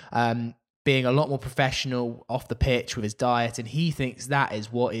being a lot more professional off the pitch with his diet, and he thinks that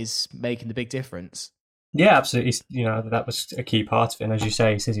is what is making the big difference. Yeah, absolutely. That was a key part of it. And as you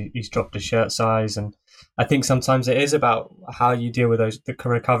say, he says he's dropped a shirt size, and I think sometimes it is about how you deal with the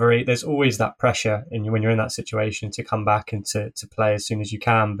recovery. There's always that pressure when you're in that situation to come back and to play as soon as you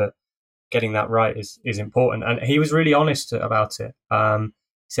can, but getting that right is important. And he was really honest about it. He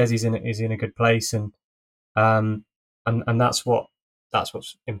says he's in a good place, and that's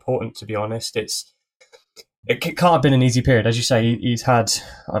what's important, to be honest. It can't have been an easy period. As you say, he's had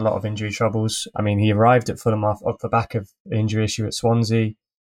a lot of injury troubles. I mean, he arrived at Fulham off the back of the injury issue at Swansea.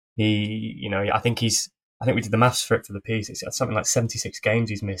 I think we did the maths for the piece. It's something like 76 games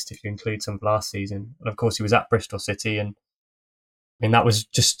he's missed if you include some of last season. And of course, he was at Bristol City, and I mean, that was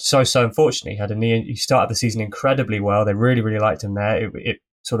just so unfortunate. He had a knee. He started the season incredibly well. They really, really liked him there. It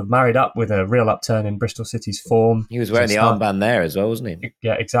sort of married up with a real upturn in Bristol City's form. He was wearing the armband there as well, wasn't he?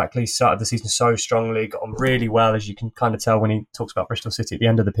 Yeah, exactly. Started the season so strongly, got on really well, as you can kind of tell when he talks about Bristol City at the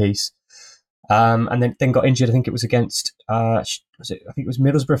end of the piece. And then got injured. I think it was against, I think it was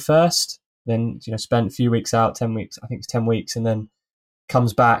Middlesbrough first. Then spent a few weeks out, 10 weeks. I think it was 10 weeks, and then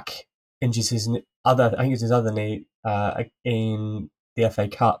comes back, injures his other knee in the FA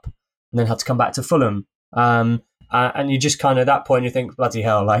Cup, and then had to come back to Fulham. And you just kind of, at that point, you think, bloody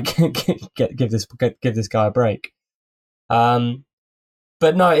hell, give this guy a break.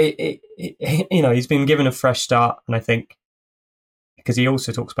 But no, he's been given a fresh start, and I think because he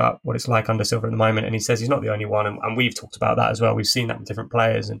also talks about what it's like under Silva at the moment, and he says he's not the only one, and we've talked about that as well. We've seen that with different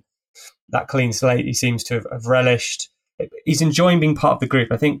players, and that clean slate he seems to have relished. He's enjoying being part of the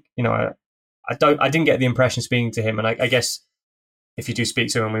group. I think, I didn't get the impression speaking to him, and I guess if you do speak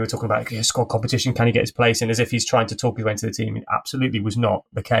to him, we were talking about squad competition, can he get his place in, as if he's trying to talk his way into the team. It absolutely was not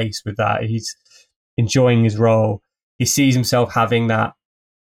the case with that. He's enjoying his role. He sees himself having that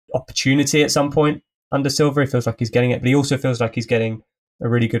opportunity at some point under Silva. He feels like he's getting it, but he also feels like he's getting a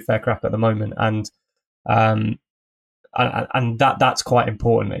really good fair crack at the moment, and that's quite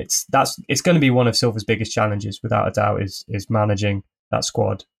important. It's going to be one of Silva's biggest challenges, without a doubt, is managing that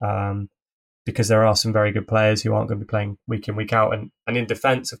squad, because there are some very good players who aren't going to be playing week in, week out. And in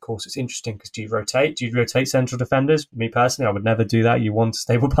defence, of course, it's interesting because do you rotate central defenders? Me personally, I would never do that. You want a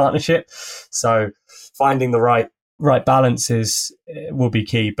stable partnership, so finding the right balance will be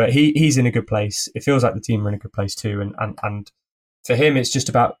key. But he's in a good place. It feels like the team are in a good place too, and for him, it's just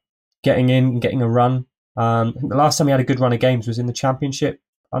about getting in and getting a run. I think the last time he had a good run of games was in the Championship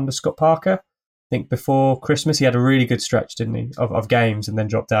under Scott Parker. I think before Christmas he had a really good stretch, didn't he, of games, and then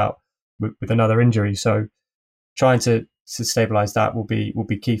dropped out with another injury. So trying to stabilise that will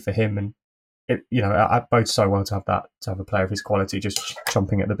be key for him. And it bodes so well to have a player of his quality just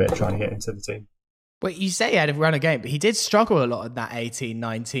chomping at the bit, trying to get into the team. Well, you say he had a run of game, but he did struggle a lot in that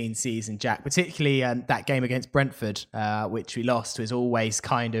 18-19 season, Jack, particularly that game against Brentford, which we lost, was always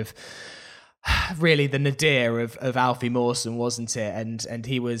kind of really the nadir of Alfie Mawson, wasn't it? And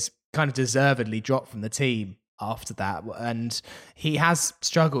he was kind of deservedly dropped from the team after that. And he has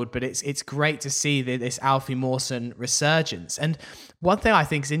struggled, but it's great to see this Alfie Mawson resurgence. And one thing I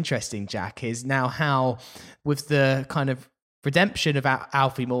think is interesting, Jack, is now how with the kind of redemption of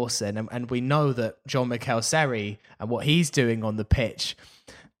Alfie Mawson, and we know that Jean-Michel Seri and what he's doing on the pitch,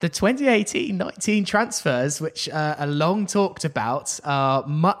 the 2018-19 transfers, which are long talked about, are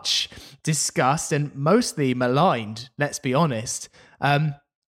much discussed and mostly maligned, let's be honest,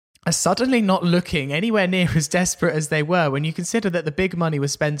 are suddenly not looking anywhere near as desperate as they were when you consider that the big money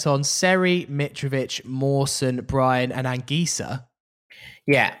was spent on Seri, Mitrovic, Mawson, Bryan and Anguissa.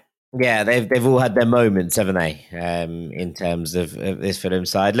 Yeah, they've all had their moments, haven't they? In terms of this Fulham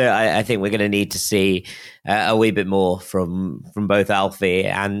side, look, I think we're going to need to see a wee bit more from both Alfie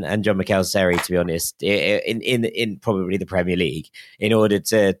and Jean-Michel Seri, to be honest, in probably the Premier League, in order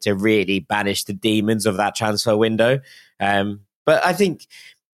to really banish the demons of that transfer window. But I think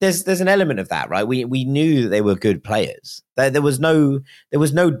there's an element of that, right? We knew that they were good players. There was no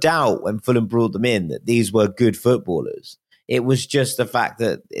doubt when Fulham brought them in that these were good footballers. It was just the fact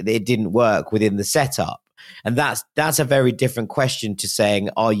that it didn't work within the setup. And that's a very different question to saying,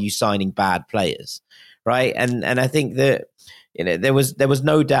 are you signing bad players? Right. And I think that, there was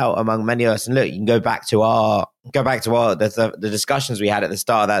no doubt among many of us. And look, you can go back to the discussions we had at the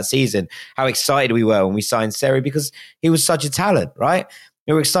start of that season, how excited we were when we signed Seri because he was such a talent, right?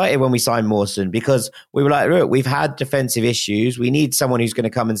 We were excited when we signed Mawson because we were like, look, we've had defensive issues. We need someone who's going to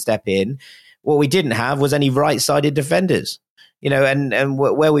come and step in. What we didn't have was any right-sided defenders, and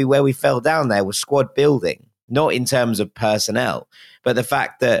where we fell down there was squad building, not in terms of personnel, but the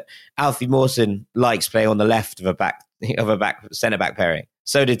fact that Alfie Mawson likes playing on the left of a centre-back pairing.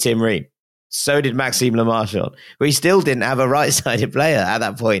 So did Tim Ream. So did Maxime Le Marchand. We still didn't have a right-sided player at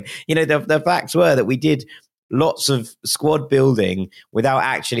that point. The facts were that we did lots of squad building without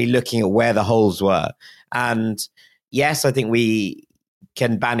actually looking at where the holes were. And yes, I think we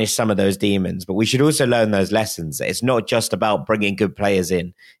can banish some of those demons, but we should also learn those lessons. It's not just about bringing good players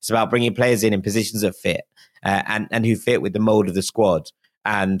in. It's about bringing players in positions that fit and who fit with the mold of the squad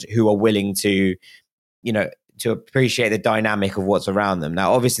and who are willing to appreciate the dynamic of what's around them.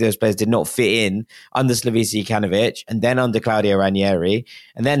 Now, obviously, those players did not fit in under Slavisa Jokanovic and then under Claudio Ranieri.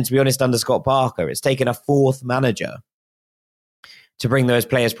 And then, to be honest, under Scott Parker. It's taken a fourth manager to bring those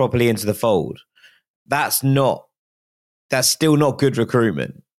players properly into the fold. That's still not good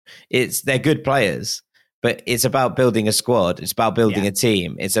recruitment. They're good players, but it's about building a squad. It's about building a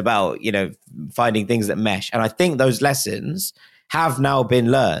team. It's about, finding things that mesh. And I think those lessons have now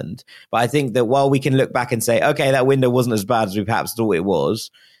been learned. But I think that while we can look back and say, okay, that window wasn't as bad as we perhaps thought it was,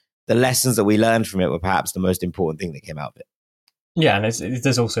 the lessons that we learned from it were perhaps the most important thing that came out of it. Yeah, and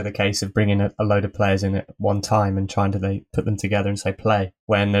there's also the case of bringing a load of players in at one time and trying to put them together and say play,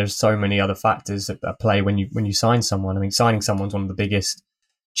 when there's so many other factors that play when you sign someone. I mean, signing someone's one of the biggest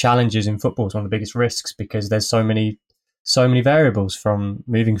challenges in football. It's one of the biggest risks because there's so many variables, from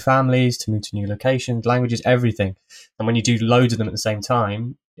moving families to move to new locations, languages, everything. And when you do loads of them at the same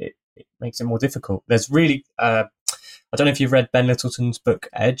time, it makes it more difficult. There's really, I don't know if you've read Ben Littleton's book,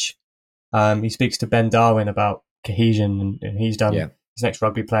 Edge. He speaks to Ben Darwin about cohesion, and he's done He's an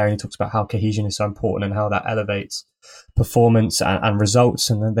ex-rugby player, and he talks about how cohesion is so important and how that elevates performance and results,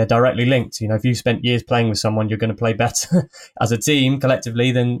 and they're directly linked. You know, if you've spent years playing with someone, you're going to play better as a team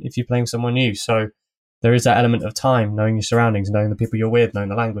collectively than if you're playing with someone new. So there is that element of time, knowing your surroundings, knowing the people you're with, knowing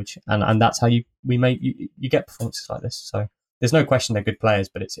the language, and that's how you get performances like this. So there's no question they're good players,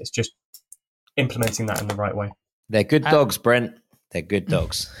 but it's just implementing that in the right way. They're good dogs, Brent. They're good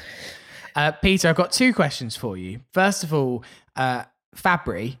dogs. Peter, I've got two questions for you. First of all,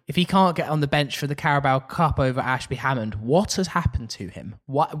 Fabry, if he can't get on the bench for the Carabao Cup over Ashby Hammond, what has happened to him?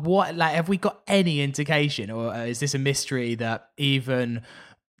 What like, have we got any indication, or is this a mystery that even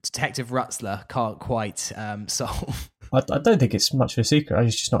Detective Rutzler can't quite solve? I don't think it's much of a secret.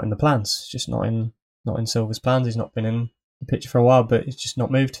 He's just not in the plans. It's just not in Silver's plans. He's not been in the picture for a while, but he's just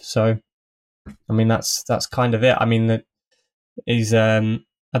not moved. So, I mean, that's kind of it. I mean, he's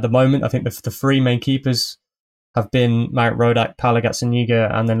at the moment, I think the three main keepers have been Marek Rodak, Paolo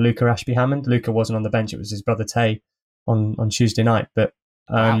Gazzaniga, and then Luca Ashby Hammond. Luca wasn't on the bench; it was his brother Tay on Tuesday night. But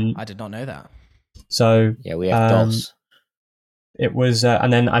wow, I did not know that. So yeah, we have dogs. It was,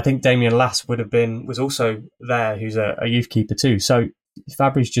 and then I think Damien Lass was also there, who's a youth keeper too. So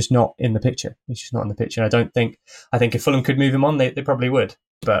Fabry's just not in the picture. He's just not in the picture. I think if Fulham could move him on, they probably would,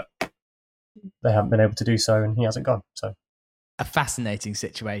 but they haven't been able to do so, and he hasn't gone. So. A fascinating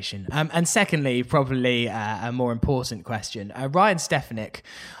situation. And secondly, probably a more important question. Ryan Stefanik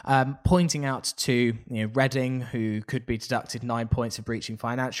pointing out to Reading, who could be deducted 9 points for breaching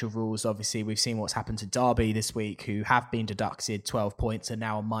financial rules. Obviously, we've seen what's happened to Derby this week, who have been deducted 12 points and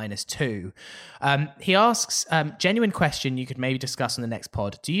now on -2. He asks, genuine question you could maybe discuss on the next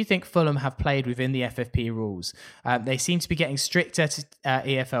pod. Do you think Fulham have played within the FFP rules? They seem to be getting stricter to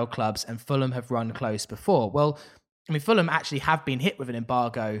EFL clubs, and Fulham have run close before. Well, I mean, Fulham actually have been hit with an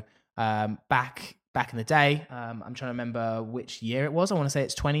embargo back in the day. I'm trying to remember which year it was. I want to say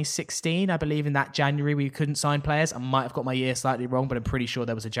it's 2016. I believe in that January we couldn't sign players. I might have got my year slightly wrong, but I'm pretty sure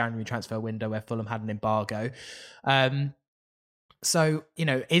there was a January transfer window where Fulham had an embargo. So,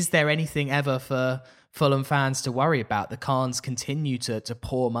 is there anything ever for Fulham fans to worry about? The Khans continue to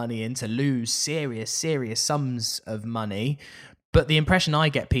pour money in, to lose serious sums of money. But the impression I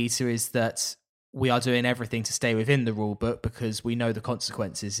get, Peter, is that we are doing everything to stay within the rule book because we know the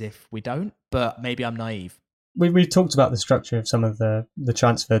consequences if we don't, but maybe I'm naive. We talked about the structure of some of the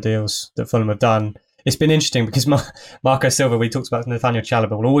transfer deals that Fulham have done. It's been interesting because Marco Silva, we talked about Nathaniel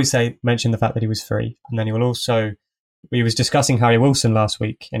Chalobah, will always mention the fact that he was free. And then we was discussing Harry Wilson last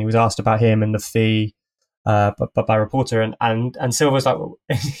week, and he was asked about him and the fee but by a reporter, and Silva was like,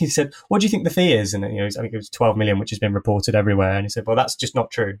 he said, what do you think the fee is? And I think it was 12 million, which has been reported everywhere. And he said, well, that's just not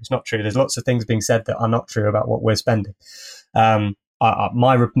true. It's not true. There's lots of things being said that are not true about what we're spending. My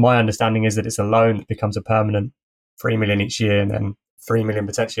understanding is that it's a loan that becomes a permanent 3 million each year, and then 3 million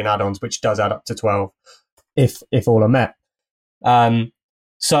potentially in add-ons, which does add up to 12 if all are met.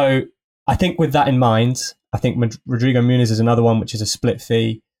 So I think with that in mind, I think Rodrigo Muniz is another one, which is a split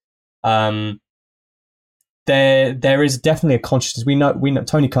fee. There is definitely a consciousness. We know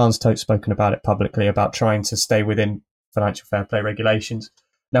Tony Khan's spoken about it publicly, about trying to stay within financial fair play regulations.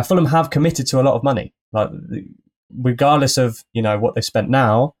 Now, Fulham have committed to a lot of money, like regardless of what they've spent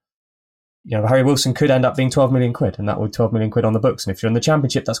now. Harry Wilson could end up being 12 million quid, and that would 12 million quid on the books. And if you're in the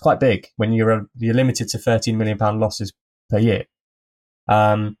Championship, that's quite big when you're limited to 13 million pound losses per year.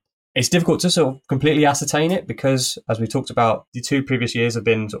 It's difficult to sort of completely ascertain it because, as we talked about, the two previous years have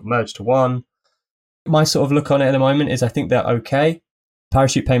been sort of merged to one. My sort of look on it at the moment is I think they're okay.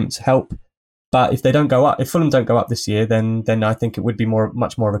 Parachute payments help, but if they don't go up, if Fulham don't go up this year, then I think it would be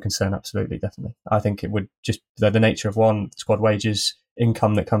much more of a concern. Absolutely, definitely. I think it would just the nature of squad wages,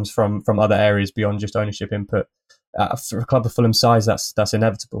 income that comes from other areas beyond just ownership input. For a club of Fulham's size, that's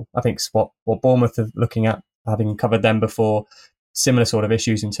inevitable. I think what Bournemouth are looking at, having covered them before, similar sort of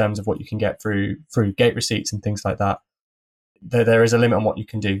issues in terms of what you can get through gate receipts and things like that. There is a limit on what you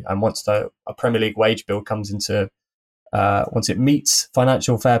can do, and once a Premier League wage bill comes into, once it meets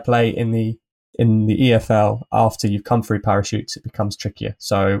financial fair play in the EFL after you've come through parachutes, it becomes trickier.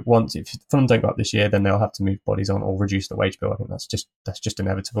 So if Fulham don't go up this year, then they'll have to move bodies on or reduce the wage bill. I think that's just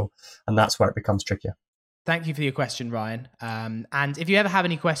inevitable, and that's where it becomes trickier. Thank you for your question, Ryan. And if you ever have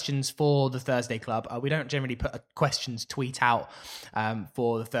any questions for the Thursday Club, we don't generally put a questions tweet out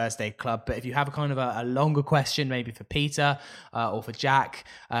for the Thursday Club, but if you have a kind of a longer question, maybe for Peter or for Jack,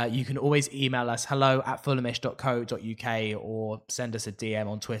 you can always email us hello@fulhamish.co.uk or send us a DM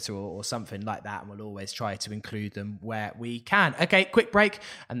on Twitter or something like that, and we'll always try to include them where we can. Okay, quick break,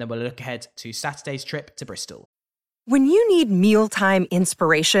 and then we'll look ahead to Saturday's trip to Bristol. When you need mealtime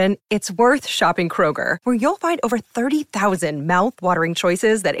inspiration, it's worth shopping Kroger, where you'll find over 30,000 mouth-watering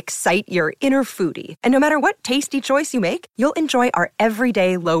choices that excite your inner foodie. And no matter what tasty choice you make, you'll enjoy our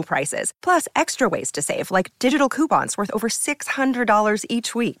everyday low prices, plus extra ways to save, like digital coupons worth over $600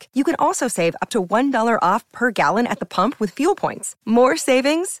 each week. You can also save up to $1 off per gallon at the pump with fuel points. More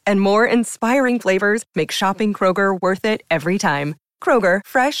savings and more inspiring flavors make shopping Kroger worth it every time. Kroger,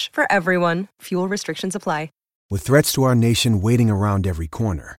 fresh for everyone. Fuel restrictions apply. With threats to our nation waiting around every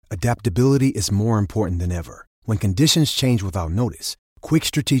corner, adaptability is more important than ever. When conditions change without notice, quick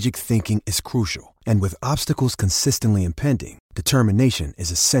strategic thinking is crucial. And with obstacles consistently impending, determination is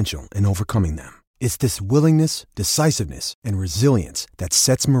essential in overcoming them. It's this willingness, decisiveness, and resilience that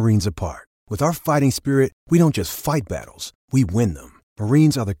sets Marines apart. With our fighting spirit, we don't just fight battles, we win them.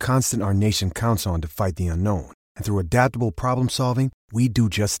 Marines are the constant our nation counts on to fight the unknown. And through adaptable problem solving, we do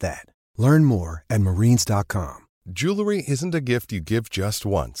just that. Learn more at marines.com. Jewelry isn't a gift you give just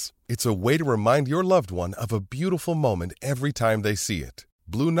once. It's a way to remind your loved one of a beautiful moment every time they see it.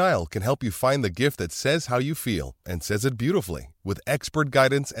 Blue Nile can help you find the gift that says how you feel and says it beautifully, with expert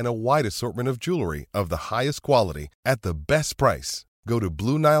guidance and a wide assortment of jewelry of the highest quality at the best price. Go to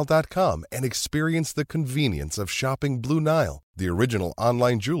BlueNile.com and experience the convenience of shopping Blue Nile, the original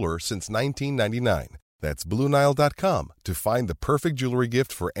online jeweler since 1999. That's BlueNile.com to find the perfect jewelry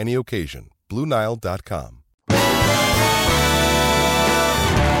gift for any occasion. BlueNile.com.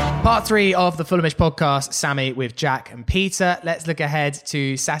 Part 3 of the Fulhamish podcast, Sammy with Jack and Peter. Let's look ahead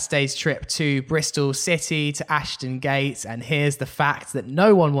to Saturday's trip to Bristol City, to Ashton Gate. And here's the fact that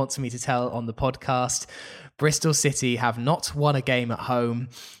no one wants me to tell on the podcast. Bristol City have not won a game at home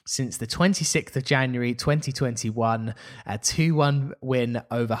since the 26th of January 2021, a 2-1 win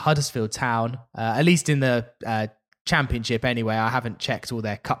over Huddersfield Town, at least in the Championship anyway. I haven't checked all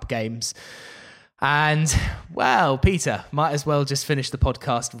their cup games. And, well, Peter, might as well just finish the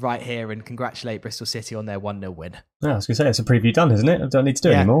podcast right here and congratulate Bristol City on their 1-0 win. Yeah, I was going to say, it's a preview done, isn't it? I don't need to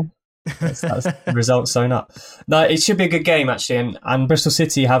do it anymore. That's the results sewn up. No, it should be a good game, actually, and Bristol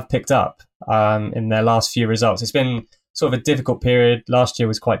City have picked up in their last few results. It's been sort of a difficult period. Last year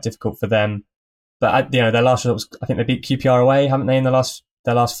was quite difficult for them. But, their last results, I think they beat QPR away, haven't they, in their last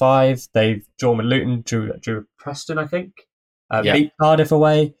 5? They've drawn with Luton, drew Preston, I think. Beat Cardiff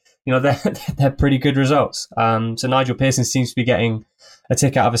away. They're pretty good results. So Nigel Pearson seems to be getting a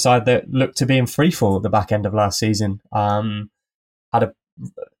tick out of a side that looked to be in freefall at the back end of last season. Had a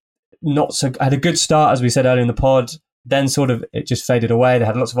good start, as we said earlier in the pod. Then sort of it just faded away. They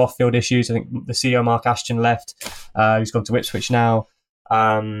had lots of off-field issues. I think the CEO, Mark Ashton, left. He's gone to Ipswich now.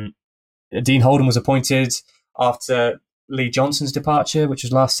 Dean Holden was appointed after Lee Johnson's departure, which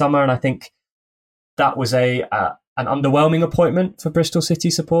was last summer, and I think that was an underwhelming appointment for Bristol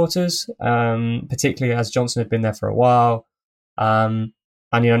City supporters, particularly as Johnson had been there for a while. And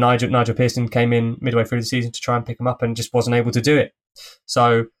Nigel Pearson came in midway through the season to try and pick them up and just wasn't able to do it.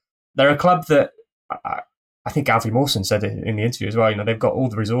 So they're a club that I think Alfie Mawson said it in the interview as well. They've got all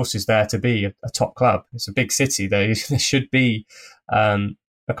the resources there to be a top club. It's a big city. There should be a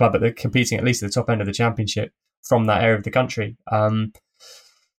club that they're competing at least at the top end of the Championship from that area of the country.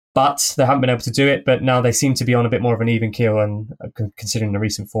 But they haven't been able to do it. But now they seem to be on a bit more of an even keel, and considering the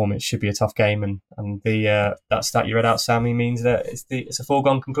recent form, it should be a tough game. And the that stat you read out, Sammy, means that it's a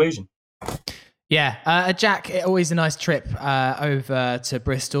foregone conclusion. Yeah, Jack, always a nice trip over to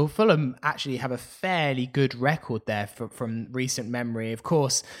Bristol. Fulham actually have a fairly good record there from recent memory. Of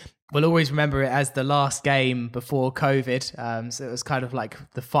course, we'll always remember it as the last game before COVID. So it was kind of like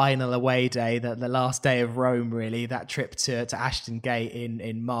the final away day, the last day of Rome, really, that trip to Ashton Gate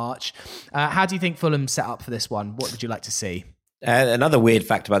in March. How do you think Fulham set up for this one? What would you like to see? Another weird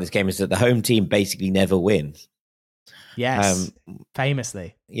fact about this game is that the home team basically never win. Yes,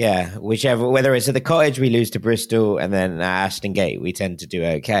 famously. Yeah, whether it's at the Cottage, we lose to Bristol, and then at Ashton Gate, we tend to do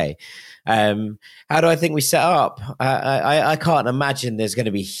okay. How do I think we set up? I can't imagine there's going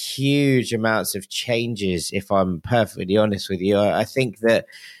to be huge amounts of changes, if I'm perfectly honest with you. I think that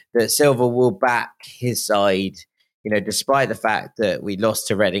Silva will back his side, despite the fact that we lost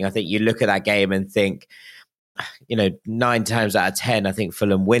to Reading. I think you look at that game and think, 9 times out of 10, I think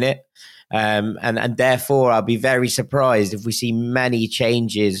Fulham win it. And therefore, I'll be very surprised if we see many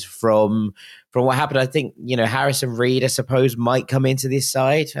changes from what happened. I think, Harrison Reed, I suppose, might come into this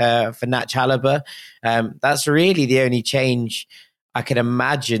side for Nat Chalobah. That's really the only change I can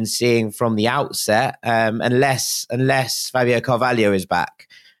imagine seeing from the outset, unless Fabio Carvalho is back.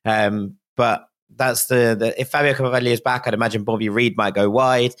 But that's if Fabio Carvalho is back, I'd imagine Bobby Reed might go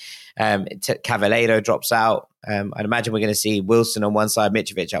wide. Cavaleiro drops out. I'd imagine we're going to see Wilson on one side,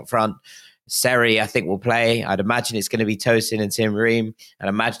 Mitrovic up front. Seri, I think, will play. I'd imagine it's going to be Tosin and Tim Ream. I'd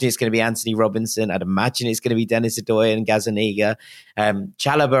imagine it's going to be Anthony Robinson. I'd imagine it's going to be Dennis Adoy and Gazaniga.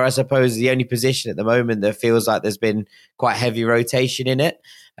 Chalobah, I suppose, is the only position at the moment that feels like there's been quite heavy rotation in it.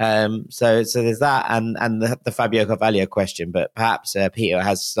 So there's that and the Fabio Carvalho question, but perhaps Peter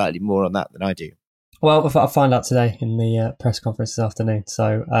has slightly more on that than I do. Well, I'll find out today in the press conference this afternoon.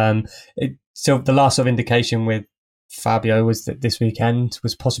 So so the last sort of indication with Fabio was that this weekend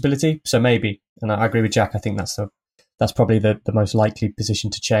was possibility. So maybe, and I agree with Jack. I think that's probably the most likely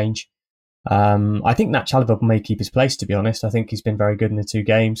position to change. I think Nat Chalobah may keep his place, to be honest. I think he's been very good in the 2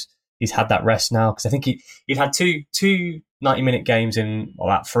 games. He's had that rest now because I think he'd had two 90-minute games in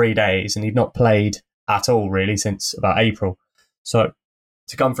about 3 days, and he'd not played at all really since about April. So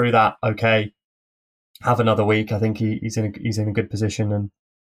to come through that, okay, have another week. I think he's in a good position, and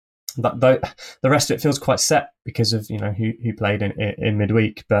the rest of it feels quite set because of who played in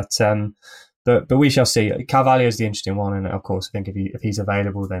midweek. But we shall see. Carvalho is the interesting one, and of course, I think if he's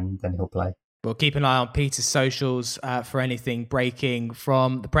available, then he'll play. We'll keep an eye on Peter's socials for anything breaking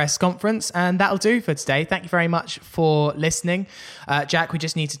from the press conference. And that'll do for today. Thank you very much for listening. Jack, we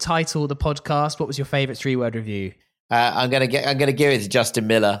just need to title the podcast. What was your favourite 3-word review? I'm gonna give it to Justin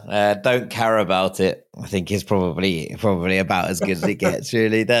Miller. Don't care about it. I think is probably about as good as it gets.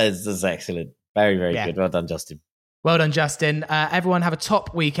 Really, that's excellent. Very good. Well done, Justin. Well done, Justin. Everyone have a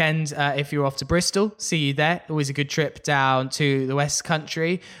top weekend if you're off to Bristol. See you there. Always a good trip down to the West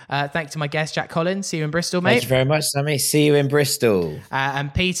Country. Thank you to my guest, Jack Collins. See you in Bristol, mate. Thank you very much, Sammy. See you in Bristol.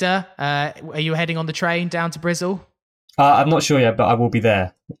 And Peter, are you heading on the train down to Bristol? I'm not sure yet, but I will be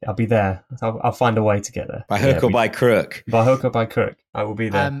there. I'll be there. I'll find a way to get there. By hook or by crook? By hook or by crook. I will be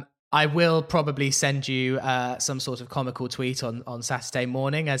there. I will probably send you some sort of comical tweet on Saturday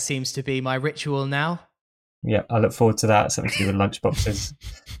morning, as seems to be my ritual now. Yeah, I look forward to that. Something to do with lunchboxes.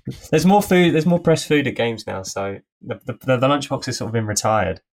 There's more food. There's more press food at games now, so the lunchbox has sort of been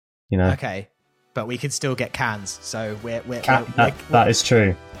retired. Okay, but we can still get cans. So that is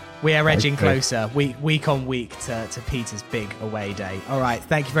true. We are edging closer week on week to Peter's big away day. All right,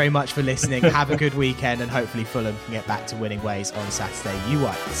 thank you very much for listening. Have a good weekend, and hopefully Fulham can get back to winning ways on Saturday. You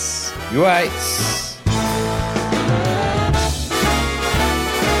Whites. You Whites.